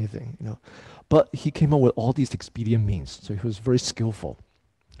posit anything, But he came up with all these expedient means, so he was very skillful.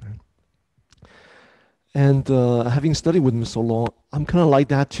 Right? And having studied with him so long, I'm kind of like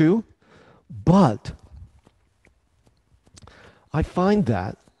that too. But I find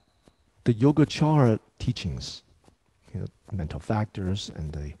that the Yogacara teachings, mental factors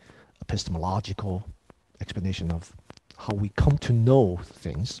and the epistemological explanation of how we come to know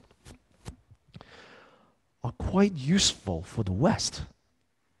things, are quite useful for the West.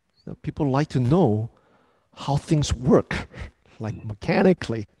 People like to know how things work, like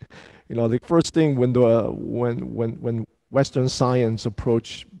mechanically. The first thing when Western science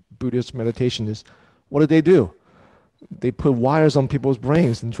approach Buddhist meditation is, what do? They put wires on people's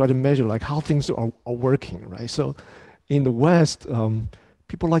brains and try to measure like how things are working, right? So in the West,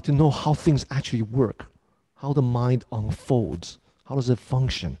 people like to know how things actually work, how the mind unfolds, how does it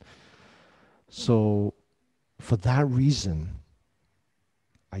function. So for that reason,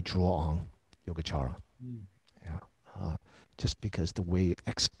 I draw on Yogacara. Just because the way it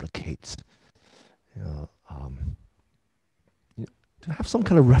explicates, to have some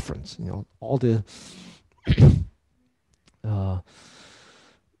kind of reference, all the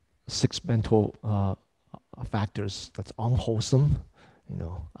six mental factors that's unwholesome,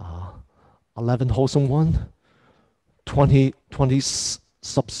 11 wholesome one, 20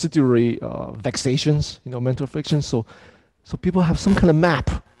 subsidiary vexations, mental frictions. So people have some kind of map,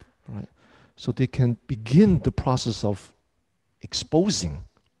 right? So they can begin the process of exposing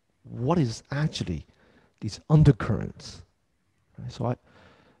what is actually these undercurrents. Right?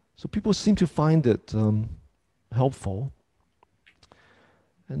 So people seem to find it helpful.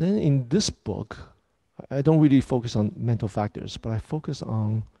 And then in this book, I don't really focus on mental factors, but I focus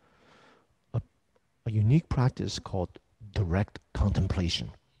on a unique practice called direct contemplation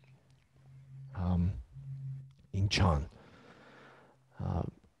in Chan,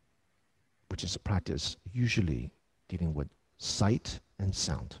 which which is a practice usually dealing with sight and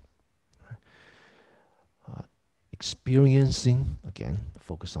sound. Experiencing, again,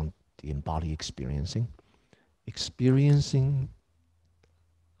 focus on the embodied experiencing. Experiencing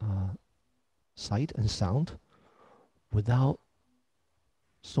sight and sound without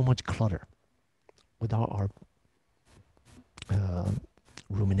so much clutter, without our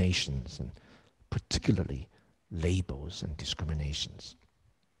ruminations and particularly labels and discriminations,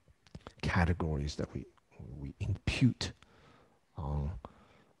 categories that we impute on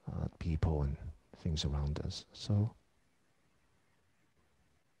people and things around us. So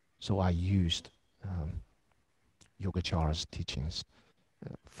I used Yogacar's teachings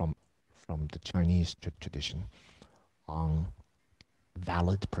from the Chinese tradition on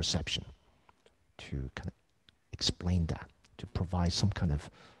valid perception to kind of explain that, to provide some kind of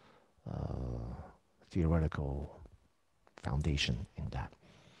theoretical foundation in that.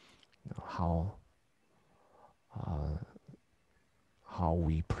 You know, how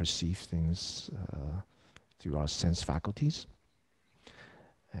we perceive things through our sense faculties,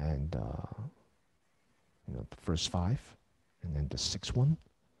 and you know, the first five, and then the sixth one,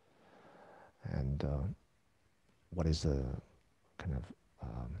 and what is the kind of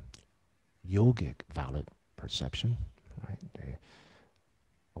yogic valid perception, right? The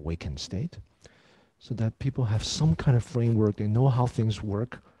awakened state, so that people have some kind of framework. They know how things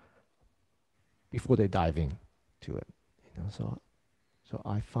work before they dive into it. You know, so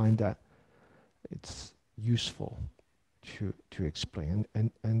I find that it's useful to explain.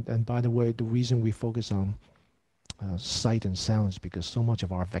 And by the way, the reason we focus on sight and sounds, because so much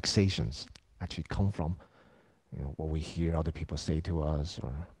of our vexations actually come from, you know, what we hear other people say to us,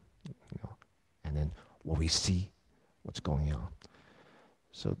 or, you know, and then what we see, what's going on.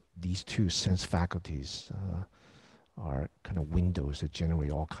 So these two sense faculties are kind of windows that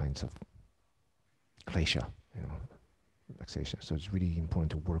generate all kinds of klesha, you know, vexation. So it's really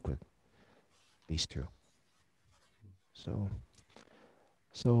important to work with these two. So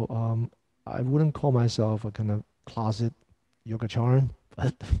I wouldn't call myself a kind of closet yogacaran,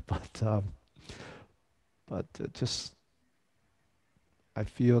 but just I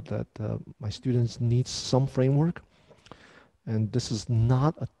feel that my students need some framework, and this is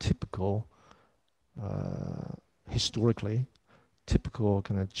not a typical, historically, typical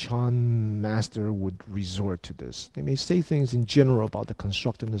kind of Chan master would resort to this. They may say things in general about the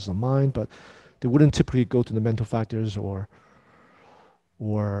constructiveness of mind, but they wouldn't typically go to the mental factors or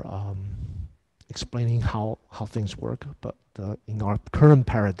explaining how things work. But in our current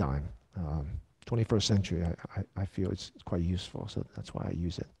paradigm, 21st century, I feel it's quite useful. So that's why I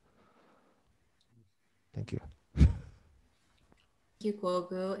use it. Thank you. Thank you, Guo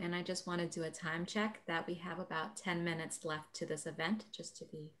Gu. And I just want to do a time check that we have about 10 minutes left to this event, just to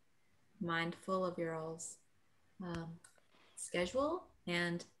be mindful of your all's schedule.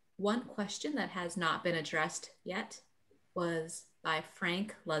 And one question that has not been addressed yet was by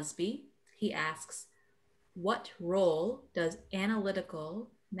Frank Lusby. He asks, what role does analytical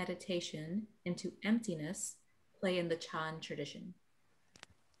meditation into emptiness play in the Chan tradition?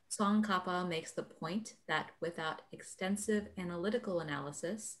 Tsongkhapa makes the point that without extensive analytical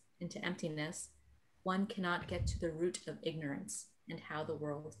analysis into emptiness, one cannot get to the root of ignorance and how the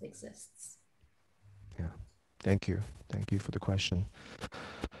world exists. Yeah, thank you. Thank you for the question.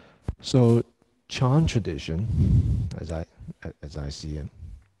 So Chan tradition, as I see it,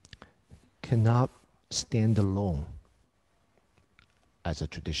 cannot stand alone as a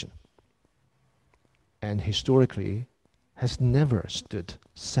tradition, and historically has never stood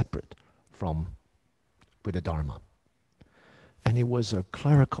separate from Buddha Dharma. And it was a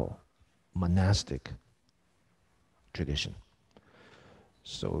clerical, monastic tradition.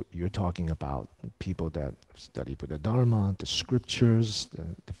 So you're talking about people that study Buddha Dharma, the scriptures,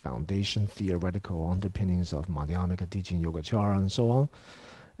 the foundation, theoretical underpinnings of Madhyamika teaching, Yogacara, and so on.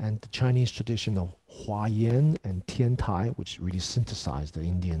 And the Chinese tradition of Huayan and Tiantai, which really synthesized the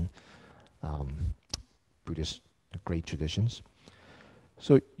Indian Buddhist great traditions.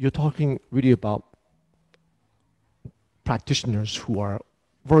 So you're talking really about practitioners who are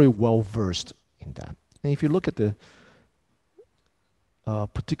very well versed in that. And if you look at the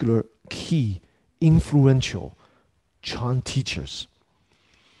particular key influential Chan teachers,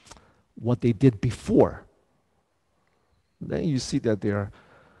 what they did before, then you see that they're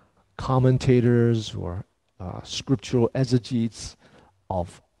commentators or scriptural exegetes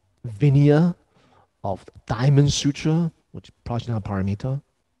of Vinaya, of Diamond Sutra, which is Prajnaparamita,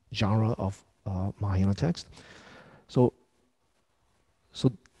 genre of Mahayana text. So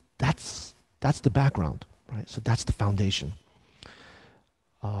that's the background, right? So that's the foundation.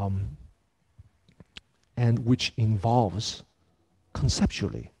 and which involves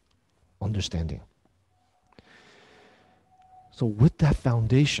conceptually understanding. So with that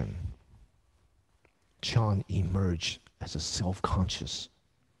foundation, Chan emerged as a self-conscious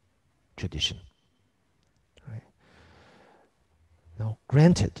tradition. Right? Now,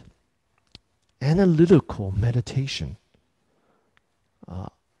 granted, analytical meditation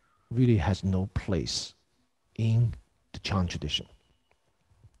really has no place in the Chan tradition.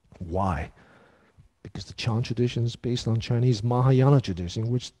 Why? Because the Chan tradition is based on Chinese Mahayana tradition,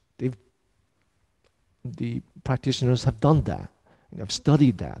 which the practitioners have done that, have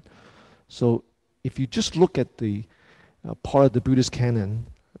studied that. So if you just look at the part of the Buddhist canon,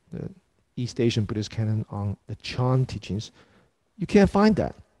 the East Asian Buddhist canon on the Chan teachings, you can't find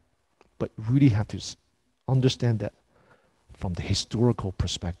that. But you really have to understand that from the historical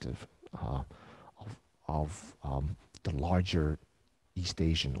perspective of the larger East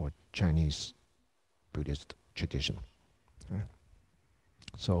Asian or Chinese Buddhist tradition. Right?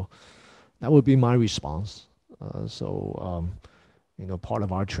 So that would be my response. Part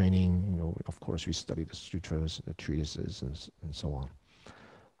of our training, of course, we study the sutras, the treatises, and so on.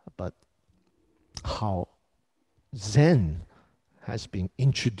 But how Zen has been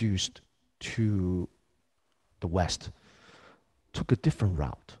introduced to the West took a different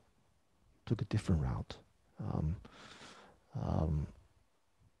route.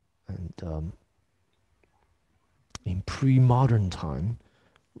 In pre-modern time,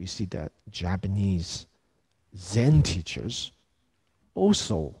 we see that Japanese Zen teachers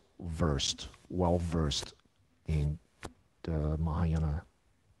also well-versed in the Mahayana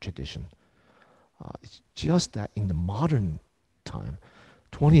tradition. It's just that in the modern time,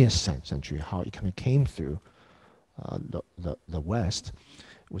 20th century, how it kind of came through the West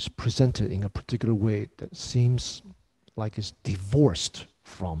was presented in a particular way that seems like it's divorced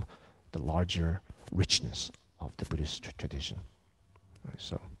from the larger richness of the Buddhist tradition. Right,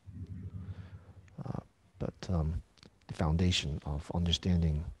 so, the foundation of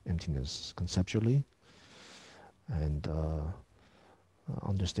understanding emptiness conceptually and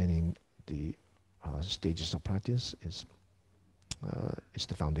understanding the stages of practice is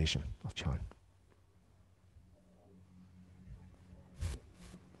the foundation of Chan.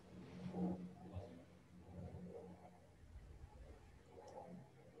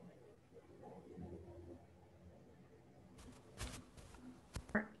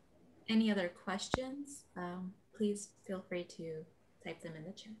 Any other questions? Please feel free to type them in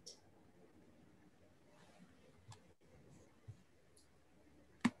the chat.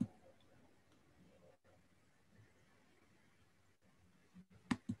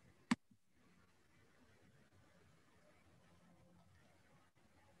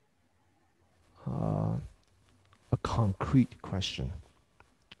 A concrete question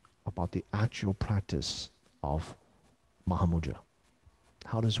about the actual practice of Mahamudra.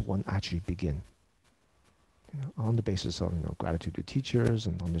 How does one actually begin? On the basis of gratitude to teachers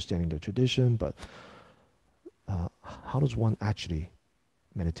and understanding the tradition, but how does one actually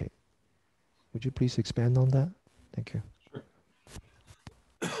meditate? Would you please expand on that? Thank you.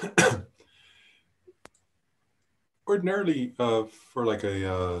 Sure. Ordinarily, for like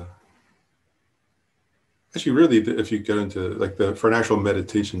a actually, really, if you get into for an actual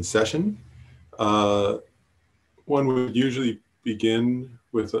meditation session, one would usually begin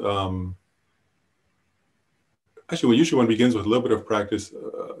with usually one begins with a little bit of practice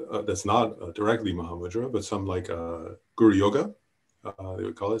that's not directly Mahamudra, but some like Guru Yoga, they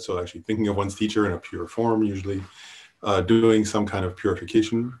would call it. So actually thinking of one's teacher in a pure form, usually doing some kind of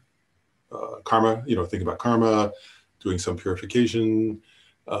purification, karma, think about karma, doing some purification,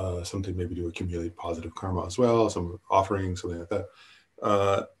 something maybe to accumulate positive karma as well, some offering, something like that.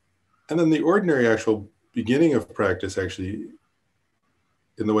 And then the ordinary actual beginning of practice, actually,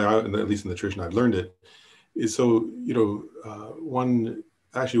 in the way at least in the tradition I've learned it, is one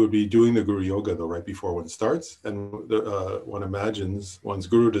actually would be doing the Guru Yoga though right before one starts, and one imagines one's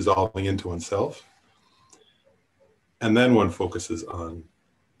Guru dissolving into oneself, and then one focuses on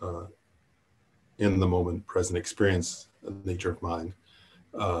in the moment present experience, the nature of mind,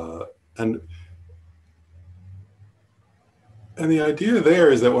 and the idea there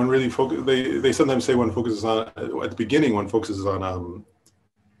is that one really they sometimes say one focuses on, at the beginning, one focuses on,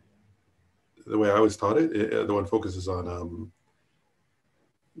 the way I was taught it, the one focuses on,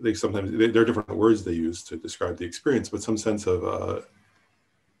 there are different words they use to describe the experience, but some sense of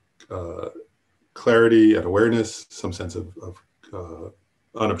clarity and awareness, some sense of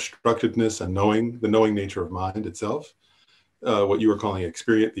unobstructedness and the knowing nature of mind itself, what you were calling the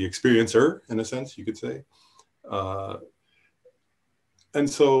experiencer, in a sense, you could say. And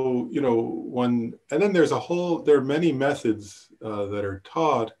so, you know, and then there are many methods that are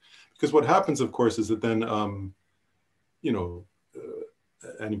taught, because what happens, of course, is that then, you know,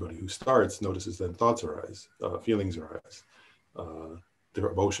 anybody who starts notices then thoughts arise, feelings arise, their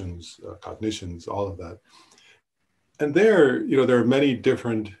emotions, cognitions, all of that. And there, you know, there are many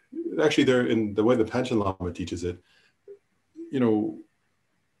different, actually there, in the way the Panchen Lama teaches it, you know,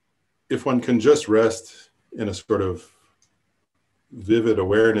 if one can just rest in a sort of vivid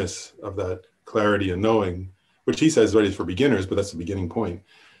awareness of that clarity and knowing, which he says is for beginners, but that's the beginning point,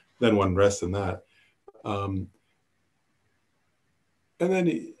 then one rests in that. And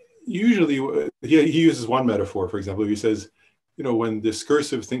then usually he uses one metaphor, for example. He says, you know, when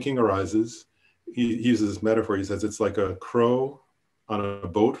discursive thinking arises, he uses this metaphor. He says it's like a crow on a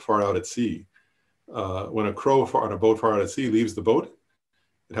boat far out at sea. When a crow on a boat far out at sea leaves the boat,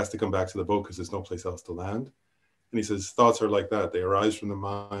 it has to come back to the boat because there's no place else to land. And he says thoughts are like that. They arise from the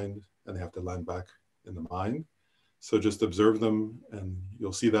mind and they have to land back in the mind. So just observe them and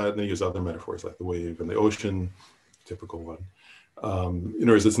you'll see that. And they use other metaphors like the wave and the ocean, typical one. In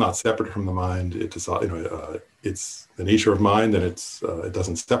other words, it's not separate from the mind. It's the nature of mind, and it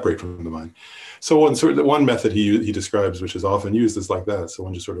doesn't separate from the mind. So one method he describes, which is often used, is like that. So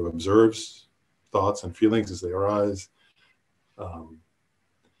one just sort of observes thoughts and feelings as they arise,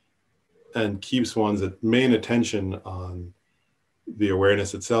 and keeps one's main attention on the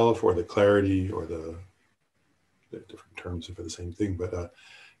awareness itself, or the clarity, or the different terms for the same thing, but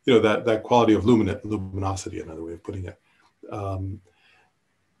you know, that quality of luminosity, another way of putting it. And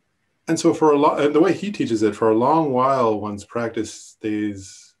so and the way he teaches it, for a long while, one's practice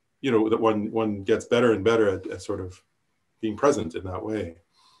stays, you know, that one gets better and better at sort of being present in that way.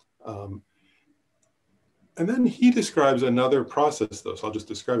 And then he describes another process, though, so I'll just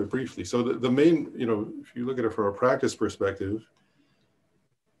describe it briefly. So the main, you know, if you look at it from a practice perspective,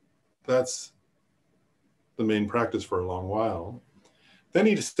 that's the main practice for a long while. Then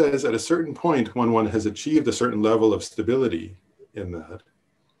he says at a certain point, when one has achieved a certain level of stability in that,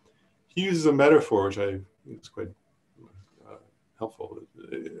 he uses a metaphor, which I think is quite helpful.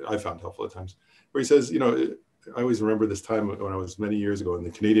 I found helpful at times, where he says, you know, I always remember this time when I was many years ago in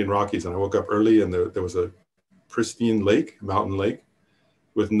the Canadian Rockies, and I woke up early and there was a pristine lake, mountain lake,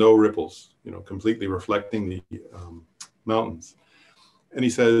 with no ripples, you know, completely reflecting the mountains. And he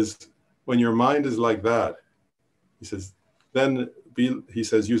says, when your mind is like that, he says, then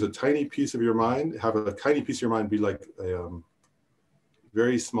use a tiny piece of your mind, have a tiny piece of your mind be like a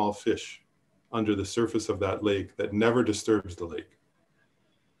very small fish under the surface of that lake that never disturbs the lake.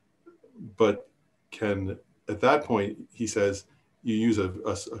 But can, at that point, he says, you use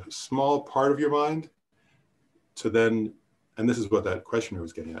a small part of your mind to then, and this is what that questioner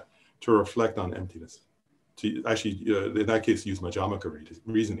was getting at, to reflect on emptiness. To actually, in that case, use Majjhimaka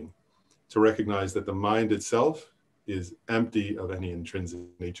reasoning to recognize that the mind itself is empty of any intrinsic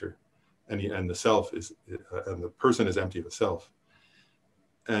nature, and the self is, and the person is empty of a self.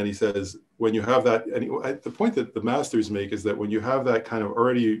 And he says, when you have that, and the point that the masters make is that when you have that kind of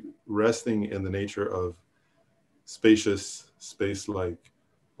already resting in the nature of spacious, space-like,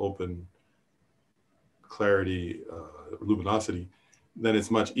 open clarity, luminosity, then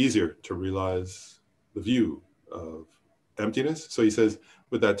it's much easier to realize the view of emptiness. So he says,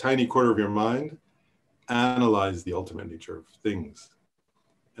 with that tiny quarter of your mind, analyze the ultimate nature of things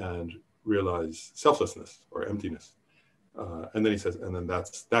and realize selflessness or emptiness. And then he says, and then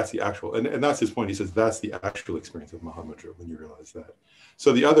that's the actual, and that's his point. He says, that's the actual experience of Mahamudra when you realize that.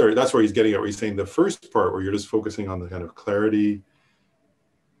 So the other, that's where he's getting at, where he's saying the first part where you're just focusing on the kind of clarity,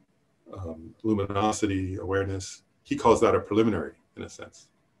 luminosity, awareness, he calls that a preliminary in a sense,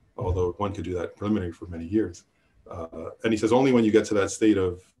 although one could do that preliminary for many years. And he says, only when you get to that state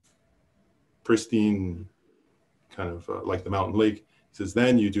of pristine, kind of like the mountain lake, he says,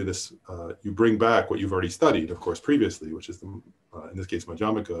 then you do this, you bring back what you've already studied, of course, previously, which is, in this case,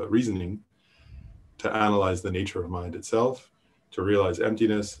 Majjhimaka reasoning, to analyze the nature of mind itself, to realize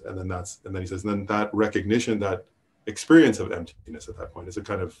emptiness. And then he says, then that recognition, that experience of emptiness at that point is a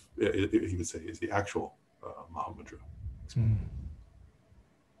kind of, he would say, is the actual Mahamudra.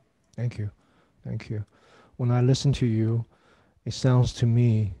 Thank you. Thank you. When I listen to you, it sounds to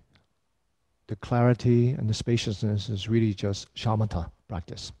me the clarity and the spaciousness is really just shamatha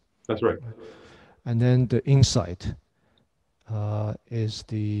practice. That's right. And then the insight is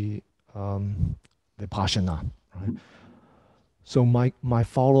the pasana, right? So my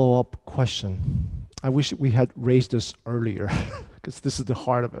follow-up question, I wish we had raised this earlier because this is the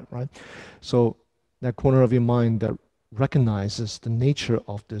heart of it, right? So that corner of your mind that recognizes the nature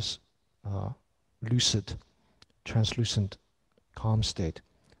of this lucid, translucent calm state,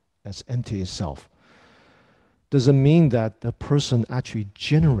 as empty itself, doesn't mean that the person actually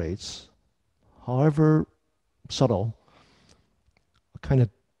generates, however subtle, a kind of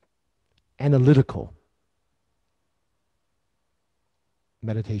analytical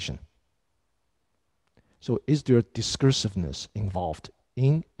meditation. So is there discursiveness involved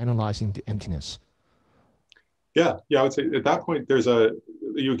in analyzing the emptiness? Yeah, I would say at that point there's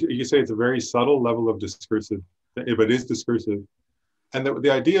you say it's a very subtle level of discursive, but it is discursive. And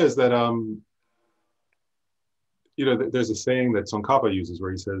the idea is that there's a saying that Tsongkhapa uses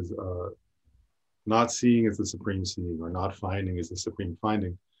where he says, not seeing is the supreme seeing, or not finding is the supreme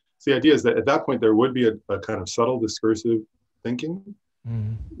finding. So the idea is that at that point there would be a kind of subtle discursive thinking,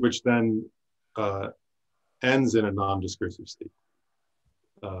 which then ends in a non-discursive state.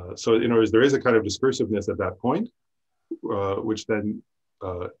 So in other words, there is a kind of discursiveness at that point, which then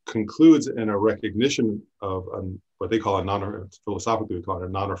concludes in a recognition of what they call philosophically we call it a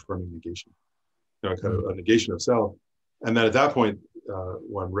non-affirming negation, kind of a negation of self. And then at that point,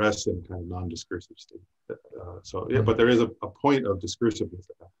 one rests in a kind of non-discursive state. But there is a point of discursiveness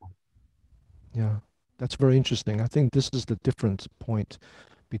at that point. Yeah, that's very interesting. I think this is the difference point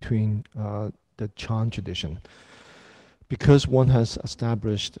between the Chan tradition, because one has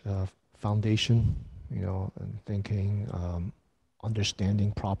established a foundation, and thinking,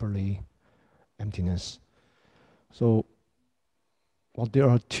 understanding properly emptiness. So, well, there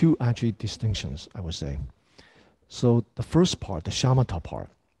are two actually distinctions, I would say. So the first part, the shamatha part,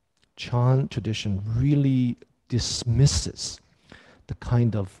 Chan tradition really dismisses the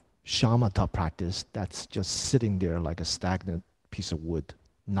kind of shamatha practice that's just sitting there like a stagnant piece of wood,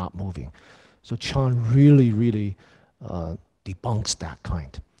 not moving. So Chan really, really debunks that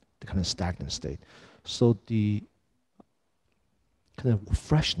the kind of stagnant state. So the kind of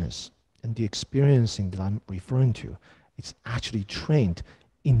freshness and the experiencing that I'm referring to, it's actually trained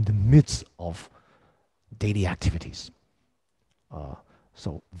in the midst of daily activities.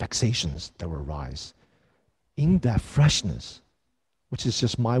 So vexations that will arise. In that freshness, which is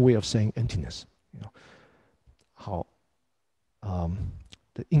just my way of saying emptiness, how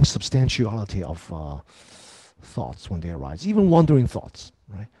the insubstantiality of thoughts when they arise, even wandering thoughts,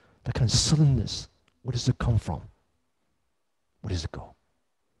 right? That kind of suddenness, where does it come from? Where does it go?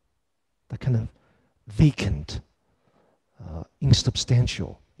 That kind of vacant,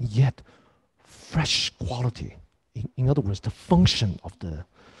 insubstantial, yet fresh quality. In other words, the function of the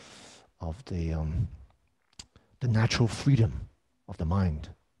natural freedom of the mind,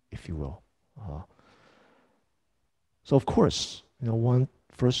 if you will. So of course, one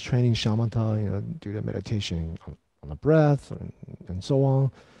first training shamatha, do the meditation on the breath and so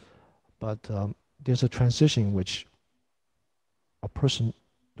on. But there's a transition which a person,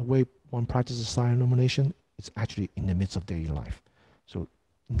 the way one practices silent illumination, it's actually in the midst of daily life. So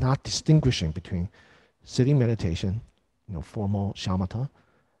not distinguishing between sitting meditation, formal shamatha,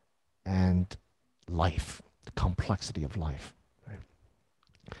 and life, the complexity of life, right?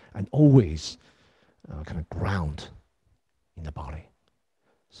 And always kind of ground in the body.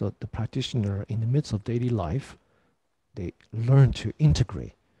 So the practitioner, in the midst of daily life, they learn to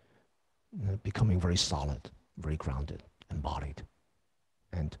integrate, becoming very solid, very grounded, embodied,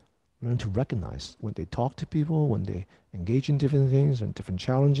 and learn to recognize when they talk to people, when they engage in different things and different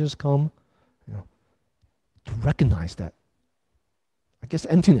challenges come, to recognize that, I guess,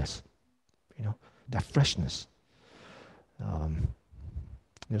 emptiness, that freshness.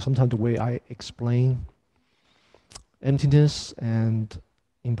 Sometimes the way I explain emptiness and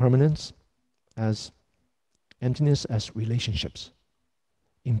impermanence as emptiness as relationships,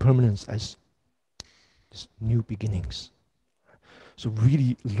 impermanence as just new beginnings. So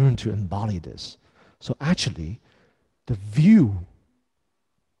really learn to embody this. So actually, the view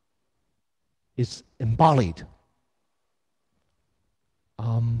is embodied.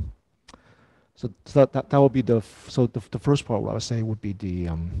 So that would be the first part. What I would say would be the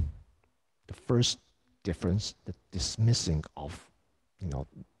first difference, the dismissing of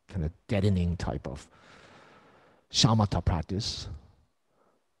kind of deadening type of shamatha practice.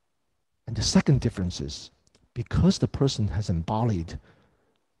 And the second difference is because the person has embodied,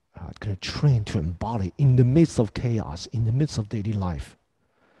 kind of trained to embody in the midst of chaos, in the midst of daily life,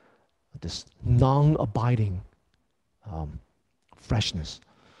 this non-abiding freshness.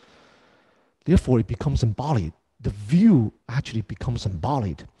 Therefore, it becomes embodied. The view actually becomes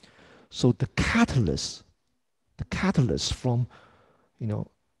embodied. So the catalyst from,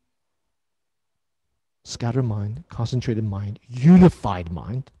 scattered mind, concentrated mind, unified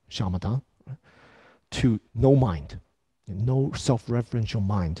mind, shamatha, right, to no mind, no self-referential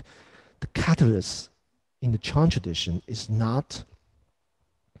mind, the catalyst in the Chan tradition is not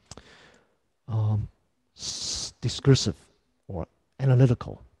discursive or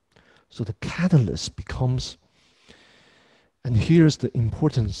analytical. So the catalyst becomes, and here's the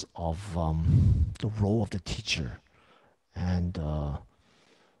importance of the role of the teacher and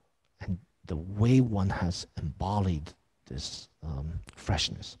the way one has embodied this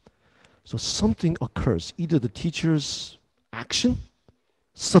freshness. So something occurs, either the teacher's action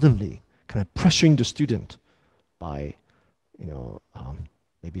suddenly kind of pressuring the student by,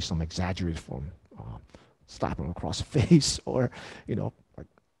 maybe some exaggerated form, slapping him across the face, or, like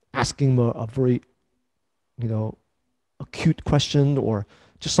asking him a very, acute question, or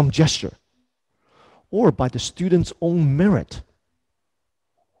just some gesture, or by the student's own merit,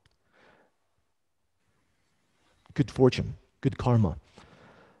 good fortune, good karma,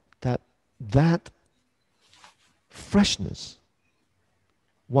 that freshness,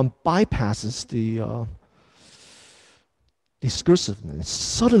 one bypasses the discursiveness.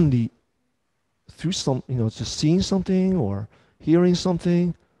 Suddenly, through some, just seeing something or hearing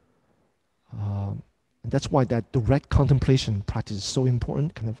something, and that's why that direct contemplation practice is so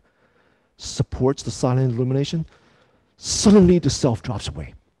important, kind of supports the silent illumination. Suddenly, the self drops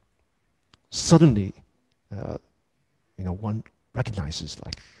away. Suddenly, one recognizes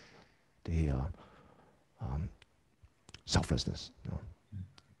like the selflessness.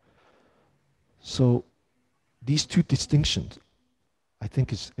 So these two distinctions, I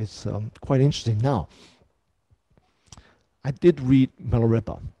think, is quite interesting. Now, I did read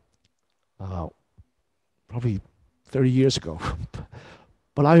Milarepa probably 30 years ago,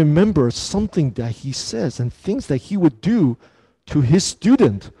 but I remember something that he says and things that he would do to his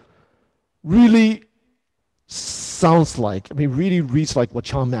student really sounds like, really reads like what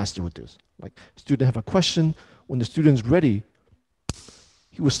Chan Master would do. Like, student have a question, when the student's ready,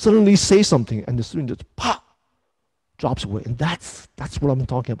 he would suddenly say something, and the student just pop drops away, and that's what I'm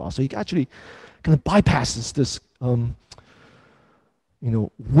talking about. So he actually kind of bypasses this,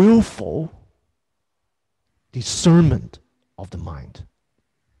 willful discernment of the mind.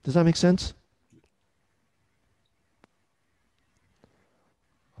 Does that make sense?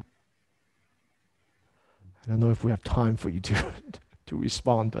 I don't know if we have time for you to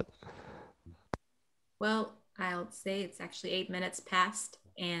respond, but. Well, I'll say it's actually 8 minutes past,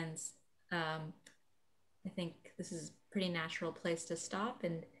 and I think this is a pretty natural place to stop.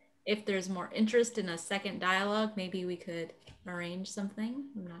 And if there's more interest in a second dialogue, maybe we could arrange something.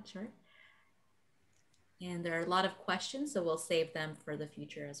 I'm not sure. And there are a lot of questions, so we'll save them for the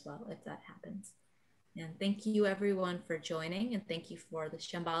future as well, if that happens. And thank you everyone for joining, and thank you for the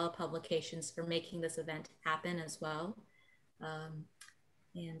Shambhala Publications for making this event happen as well.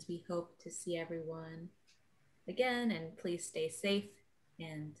 And we hope to see everyone again, and please stay safe,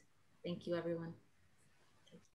 and thank you everyone.